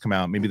cast come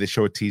out. Maybe they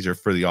show a teaser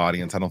for the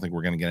audience. I don't think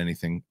we're going to get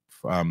anything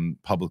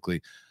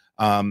publicly.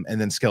 And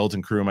then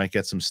Skeleton Crew might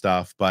get some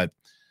stuff, but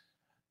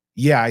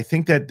yeah, I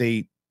think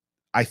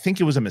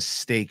it was a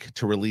mistake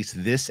to release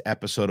this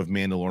episode of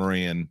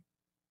Mandalorian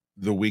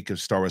the week of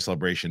Star Wars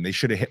Celebration. They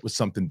should have hit with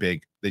something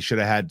big. They should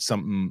have had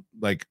something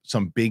like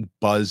some big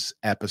buzz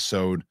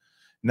episode,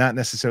 not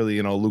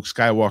necessarily, Luke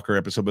Skywalker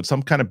episode, but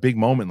some kind of big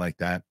moment like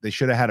that. They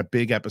should have had a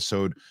big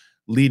episode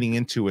leading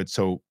into it.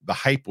 So the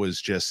hype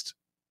was just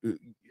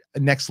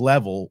next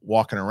level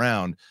walking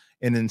around.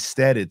 And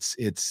instead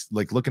it's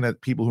like looking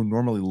at people who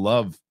normally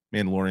love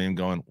Mandalorian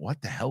going,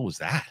 what the hell was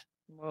that?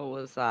 What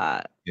was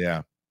that?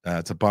 Yeah.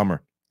 It's a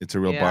bummer. It's a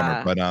real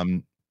bummer. But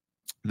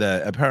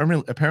the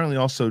apparently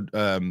also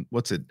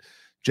what's it?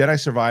 Jedi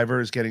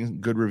Survivor is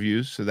getting good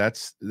reviews, so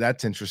that's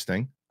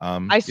interesting.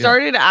 I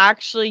started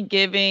actually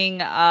giving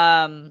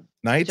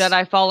Knights?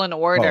 Jedi Fallen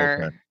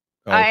Order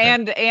Oh,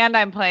 okay. And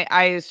I'm playing.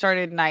 I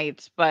started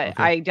Knights, but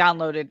Okay. I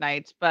downloaded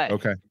Knights. But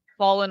Okay.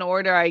 Fallen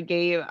Order,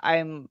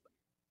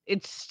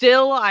 it's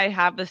still, I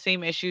have the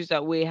same issues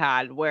that we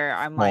had where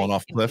I'm Falling like,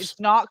 off cliffs. it's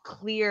not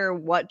clear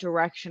what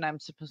direction I'm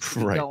supposed to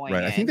be Right, going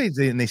right. I think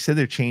in. they said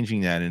they're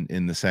changing that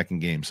in the second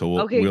game. So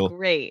Okay,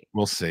 great.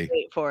 we'll see.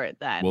 Wait for it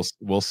then.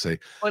 We'll see.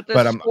 But the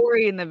But I'm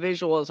story and the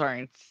visuals are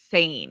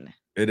insane.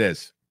 It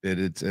is.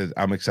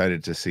 I'm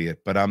excited to see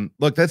it. But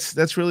look,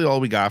 that's really all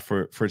we got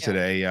for Yeah.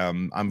 today.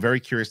 I'm very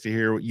curious to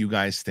hear what you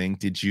guys think.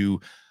 Did you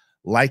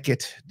like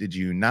it? Did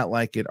you not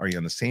like it? Are you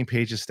on the same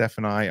page as Steph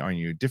and I? Are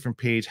you a different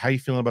page? How you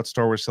feeling about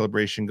Star Wars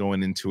Celebration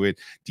going into it?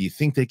 Do you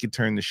think they could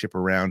turn the ship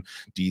around?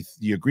 Do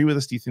you agree with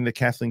us? Do you think that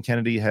Kathleen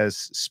Kennedy has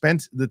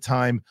spent the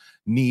time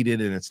needed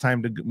and it's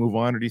time to move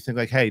on? Or do you think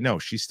like, hey, no,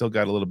 she's still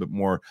got a little bit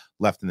more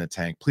left in the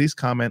tank? Please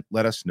comment.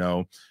 Let us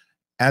know.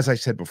 As I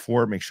said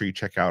before, make sure you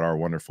check out our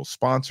wonderful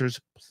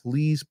sponsors.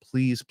 Please,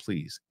 please,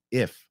 please,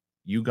 if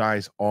you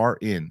guys are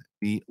in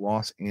the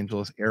Los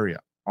Angeles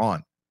area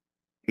on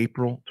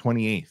April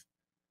 28th,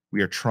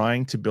 we are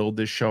trying to build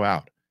this show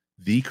out.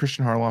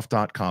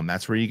 TheChristianHarloff.com.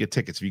 That's where you get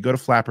tickets. If you go to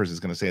Flappers,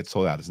 it's going to say it's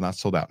sold out. It's not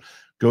sold out.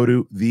 Go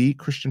to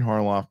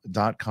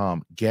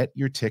TheChristianHarloff.com. Get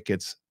your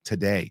tickets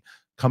today.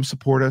 Come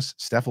support us.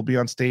 Steph will be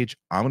on stage.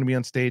 I'm going to be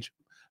on stage.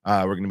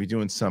 We're going to be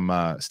doing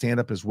some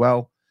stand-up as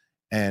well.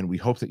 And we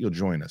hope that you'll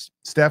join us.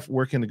 Steph,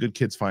 where can the good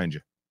kids find you?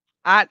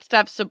 At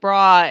Steph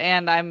Sabra,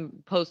 and I'm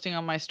posting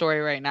on my story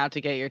right now to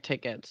get your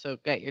tickets. So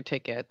get your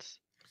tickets.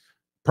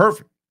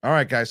 Perfect. All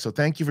right, guys. So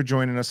thank you for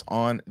joining us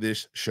on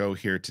this show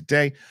here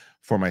today.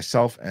 For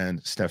myself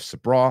and Steph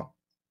Sabra,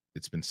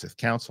 it's been Sith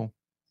Council.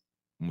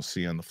 And we'll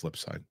see you on the flip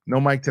side. No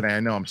Mike today. I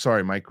know. I'm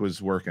sorry. Mike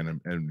was working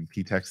and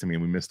he texted me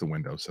and we missed the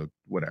window. So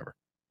whatever.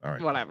 All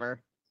right.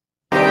 Whatever.